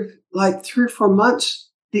 After like 3 or 4 months,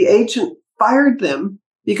 the agent fired them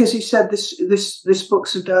because he said this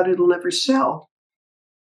book's a dud, it'll never sell.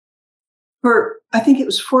 For I think it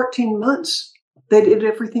was 14 months, they did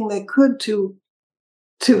everything they could to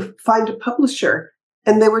find a publisher,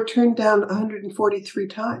 and they were turned down 143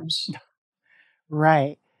 times.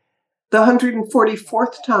 Right. The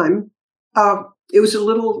 144th time, it was a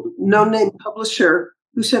little no-name publisher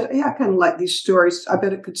who said, "Yeah, I kind of like these stories. I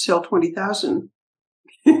bet it could sell 20,000."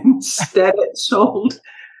 Instead, it sold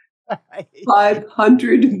Right.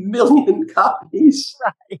 500 million copies.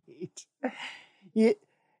 Right.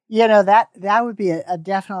 You know, that would be a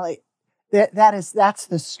definitely, that's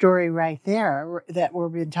the story right there that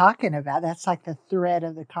we've been talking about. That's like the thread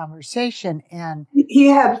of the conversation. And He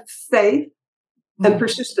had faith and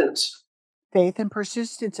persistence. faith and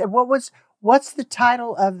persistence. And what's the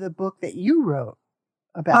title of the book that you wrote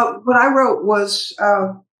about? What I wrote was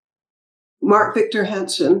Mark Victor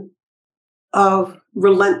Hansen of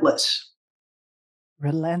Relentless.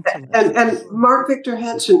 Relentless. And Mark Victor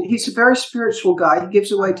Hansen, he's a very spiritual guy. He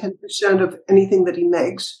gives away 10% of anything that he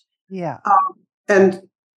makes. Yeah. And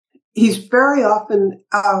he's very often,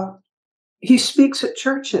 he speaks at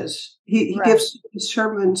churches. He gives his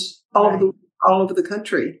sermons all over the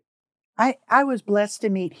country. I was blessed to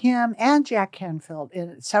meet him and Jack Canfield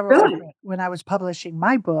in several different, when I was publishing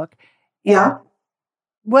my book. And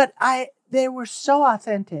they were so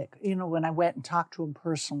authentic, you know, when I went and talked to them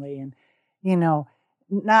personally, and, you know,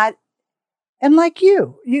 not, and like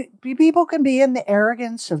people can be in the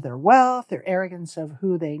arrogance of their wealth, their arrogance of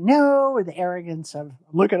who they know, or the arrogance of,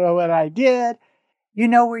 look at what I did. You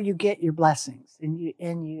know where you get your blessings, and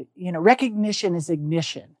you know, recognition is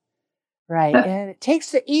ignition, right? And it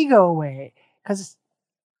takes the ego away, because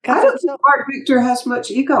I don't think Mark Victor has much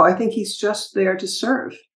ego. I think he's just there to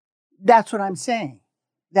serve. That's what I'm saying.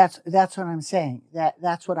 That's what I'm saying.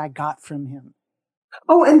 That's what I got from him.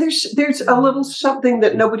 Oh, and there's a little something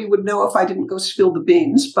that nobody would know if I didn't go spill the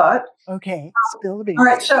beans, but okay, spill the beans. All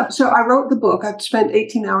right, so I wrote the book. I'd spent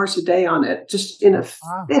 18 hours a day on it, just in a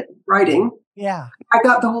fit writing. Yeah. I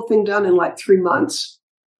got the whole thing done in like 3 months.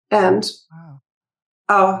 And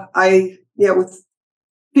with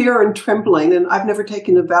fear and trembling, and I've never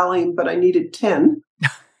taken a Valium, but I needed 10.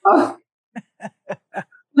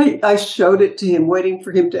 I showed it to him, waiting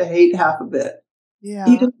for him to hate half of it. Yeah.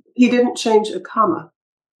 He didn't change a comma.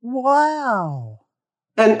 Wow.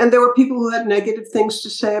 And there were people who had negative things to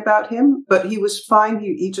say about him, but he was fine.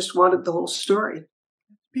 He just wanted the whole story.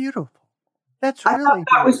 Beautiful. That's I thought really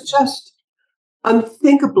that was beautiful. just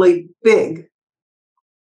unthinkably big.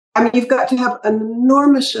 I mean, you've got to have an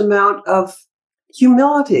enormous amount of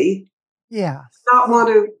humility, Yes. not want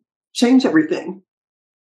to change everything.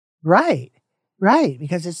 Right. Right.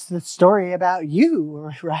 Because it's the story about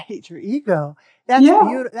you, right? Your ego. That's Yeah.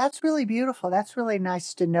 beautiful. That's really beautiful. That's really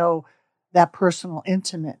nice to know that personal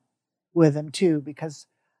intimate with him too, because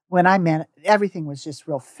when I met, everything was just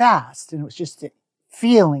real fast and it was just a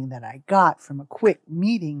feeling that I got from a quick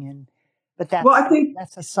meeting. But Well, I think,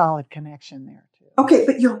 that's a solid connection there too. okay,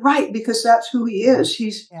 but you're right, because that's who he is.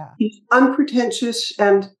 Yeah. He's unpretentious,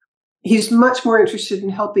 and he's much more interested in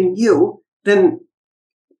helping you than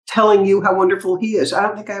telling you how wonderful he is. I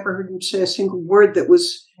don't think I ever heard him say a single word that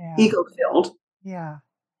was Yeah. ego filled. Yeah.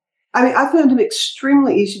 I mean, I found him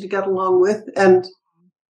extremely easy to get along with and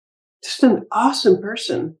just an awesome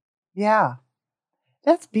person. Yeah.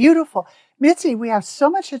 That's beautiful. Mitzi, we have so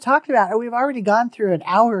much to talk about. We've already gone through an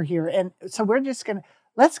hour here. And so we're just going to,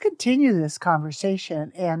 let's continue this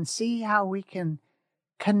conversation and see how we can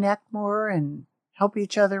connect more and help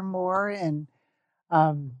each other more. And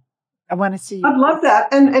um, I want to see. I'd love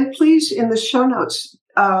that. And please, in the show notes,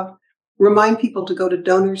 remind people to go to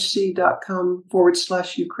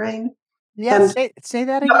donorsc.com/Ukraine. Yes, And say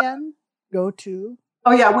that again. Go to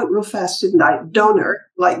oh, yeah, I went real fast, didn't I? Donor,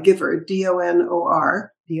 like giver,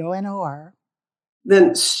 DONOR. DONOR.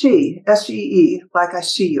 Then C, SEE, like I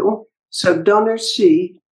see you. So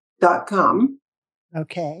donorsc.com.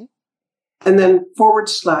 Okay. And then /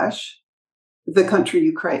 the country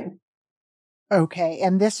Ukraine. Okay.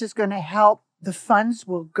 And this is going to help. The funds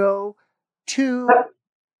will go to.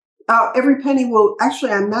 Every penny will,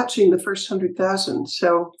 actually, I'm matching the first 100,000.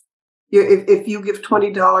 So if you give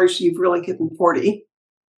 $20, you've really given 40.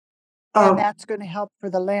 And that's going to help for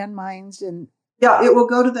the landmines and yeah, it will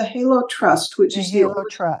go to the Halo Trust, which the is Halo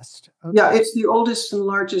Trust. Okay. Yeah, it's the oldest and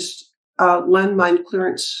largest landmine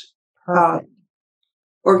clearance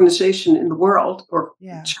organization in the world, or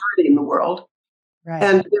charity in the world. Right.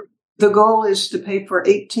 And the goal is to pay for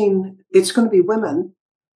 18, it's going to be women,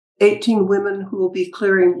 18 women who will be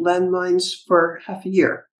clearing landmines for half a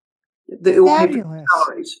year. It will pay for their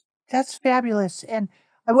salaries. That's fabulous. And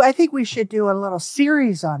I think we should do a little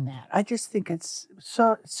series on that. I just think it's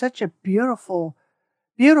such a beautiful,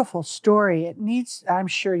 beautiful story. It needs, I'm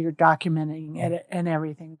sure you're documenting it and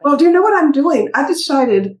everything. Well, do you know what I'm doing? I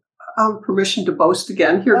decided, permission to boast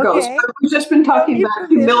again. Here goes. We've just been talking about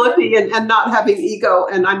humility and not having ego,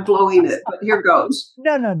 and I'm blowing it, but here goes.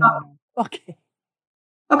 No. Okay.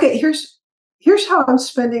 Okay, here's how I'm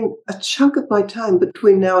spending a chunk of my time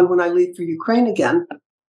between now and when I leave for Ukraine again.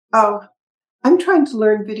 I'm trying to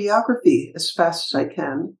learn videography as fast as I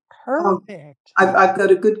can. Perfect. I've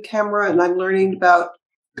got a good camera, and I'm learning about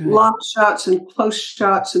long shots and close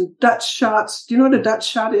shots and Dutch shots. Do you know what a Dutch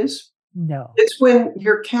shot is? No. It's when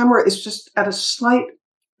your camera is just at a slight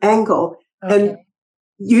angle, and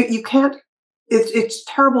you can't. It's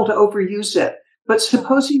terrible to overuse it. But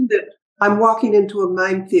supposing that I'm walking into a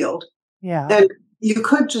minefield, and you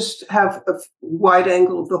could just have a wide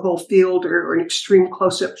angle of the whole field, or an extreme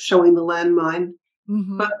close-up showing the landmine.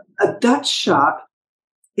 Mm-hmm. But a Dutch shot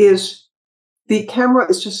is the camera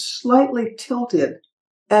is just slightly tilted,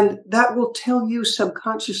 and that will tell you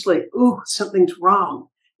subconsciously, ooh, something's wrong.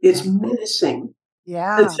 It's menacing.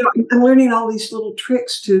 Yeah. And so I'm learning all these little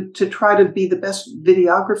tricks to try to be the best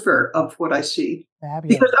videographer of what I see.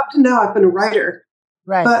 Fabulous. Because up to now I've been a writer.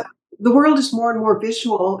 Right. But the world is more and more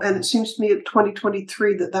visual, and it seems to me in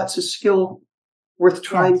 2023 that that's a skill worth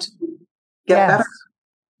trying to get better.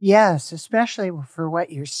 Yes, especially for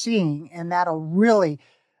what you're seeing, and that'll really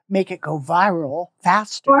make it go viral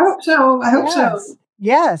faster. Well, I hope so.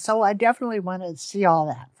 Yes. So I definitely want to see all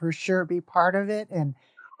that for sure, be part of it. And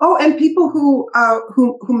people who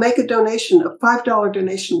make a donation, a $5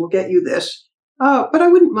 donation will get you this. But I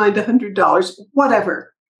wouldn't mind $100, whatever.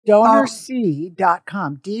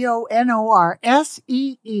 Donorsee.com,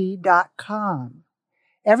 DONORSEE.com.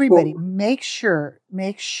 Everybody, make sure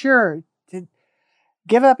to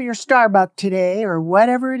give up your Starbucks today or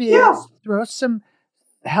whatever it is. Yeah. Throw some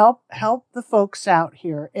help the folks out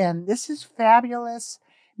here. And this is fabulous.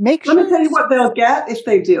 Let me tell you what they'll get if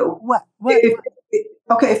they do. What? If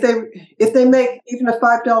they make even a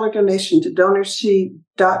 $5 donation to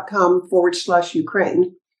donorsee.com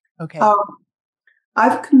 /Ukraine. Okay.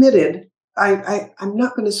 I've committed. I'm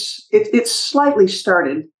not going to. It's slightly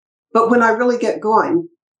started, but when I really get going,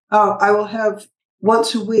 I will have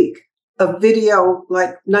once a week a video,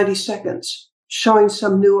 like 90 seconds, showing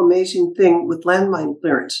some new amazing thing with landmine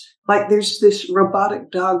clearance. Like there's this robotic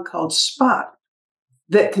dog called Spot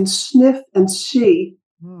that can sniff and see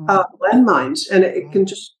landmines, and it can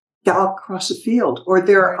just gallop across the field. Or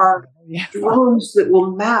there are drones that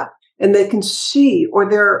will map and they can see. Or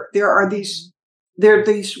there are these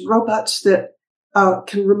robots that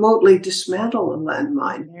can remotely dismantle a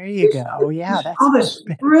landmine. There you go. Yeah, that's all this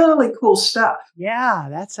really cool stuff. Yeah,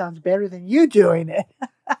 that sounds better than you doing it.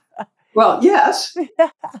 Well, yes.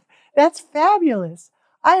 That's fabulous.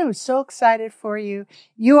 I am so excited for you.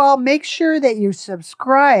 You all make sure that you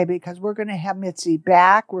subscribe because we're going to have Mitzi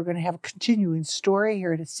back. We're going to have a continuing story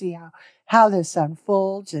here to see how this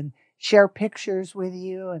unfolds and share pictures with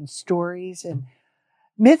you and stories. And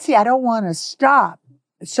Mitzi, I don't want to stop.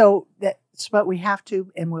 But we have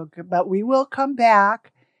to, but we will come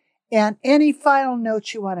back. And any final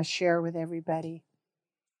notes you want to share with everybody?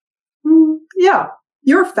 Yeah.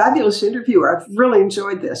 You're a fabulous interviewer. I've really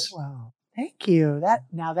enjoyed this. Wow. Thank you.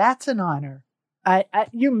 That's an honor.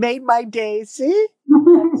 You made my day. See?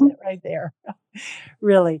 That's it right there.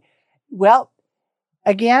 Really. Well,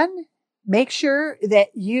 again, make sure that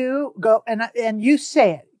you go and you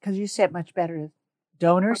say it because you say it much better.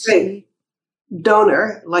 Donor C.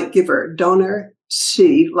 Donor, like giver. Donor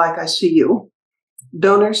C, like I see you.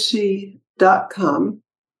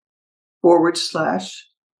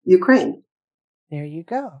 DonorC.com/Ukraine. There you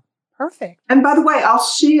go. Perfect. And by the way, I'll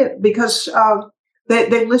see it because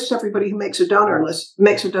they list everybody who makes a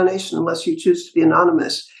donation unless you choose to be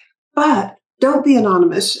anonymous. But don't be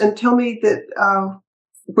anonymous and tell me that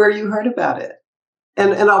where you heard about it.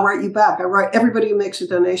 And I'll write you back. Everybody who makes a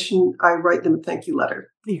donation, I write them a thank you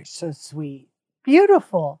letter. You're so sweet.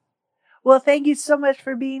 Beautiful. Well, thank you so much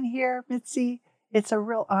for being here, Mitzi. It's a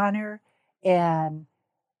real honor. And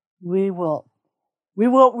we won't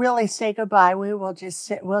really say goodbye. We'll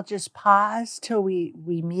just pause till we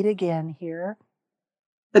meet again here.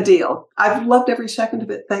 A deal. I've loved every second of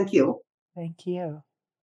it. Thank you. Thank you.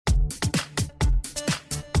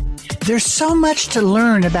 There's so much to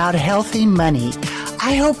learn about healthy money.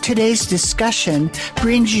 I hope today's discussion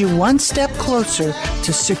brings you one step closer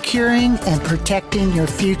to securing and protecting your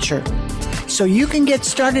future. So you can get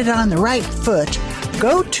started on the right foot,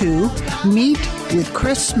 go to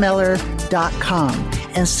meetwithkrismiller.com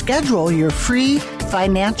and schedule your free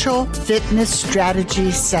financial fitness strategy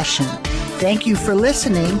session. Thank you for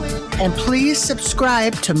listening, and please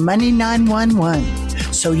subscribe to Money 911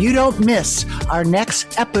 so you don't miss our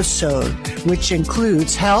next episode, which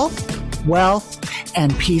includes health, wealth,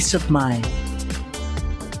 and peace of mind.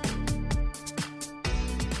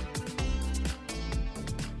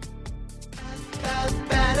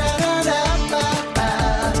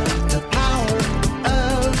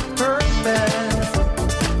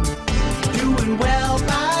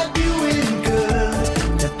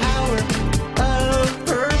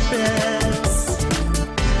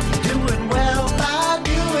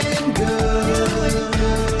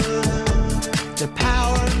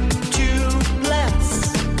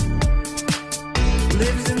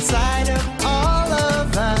 Inside of all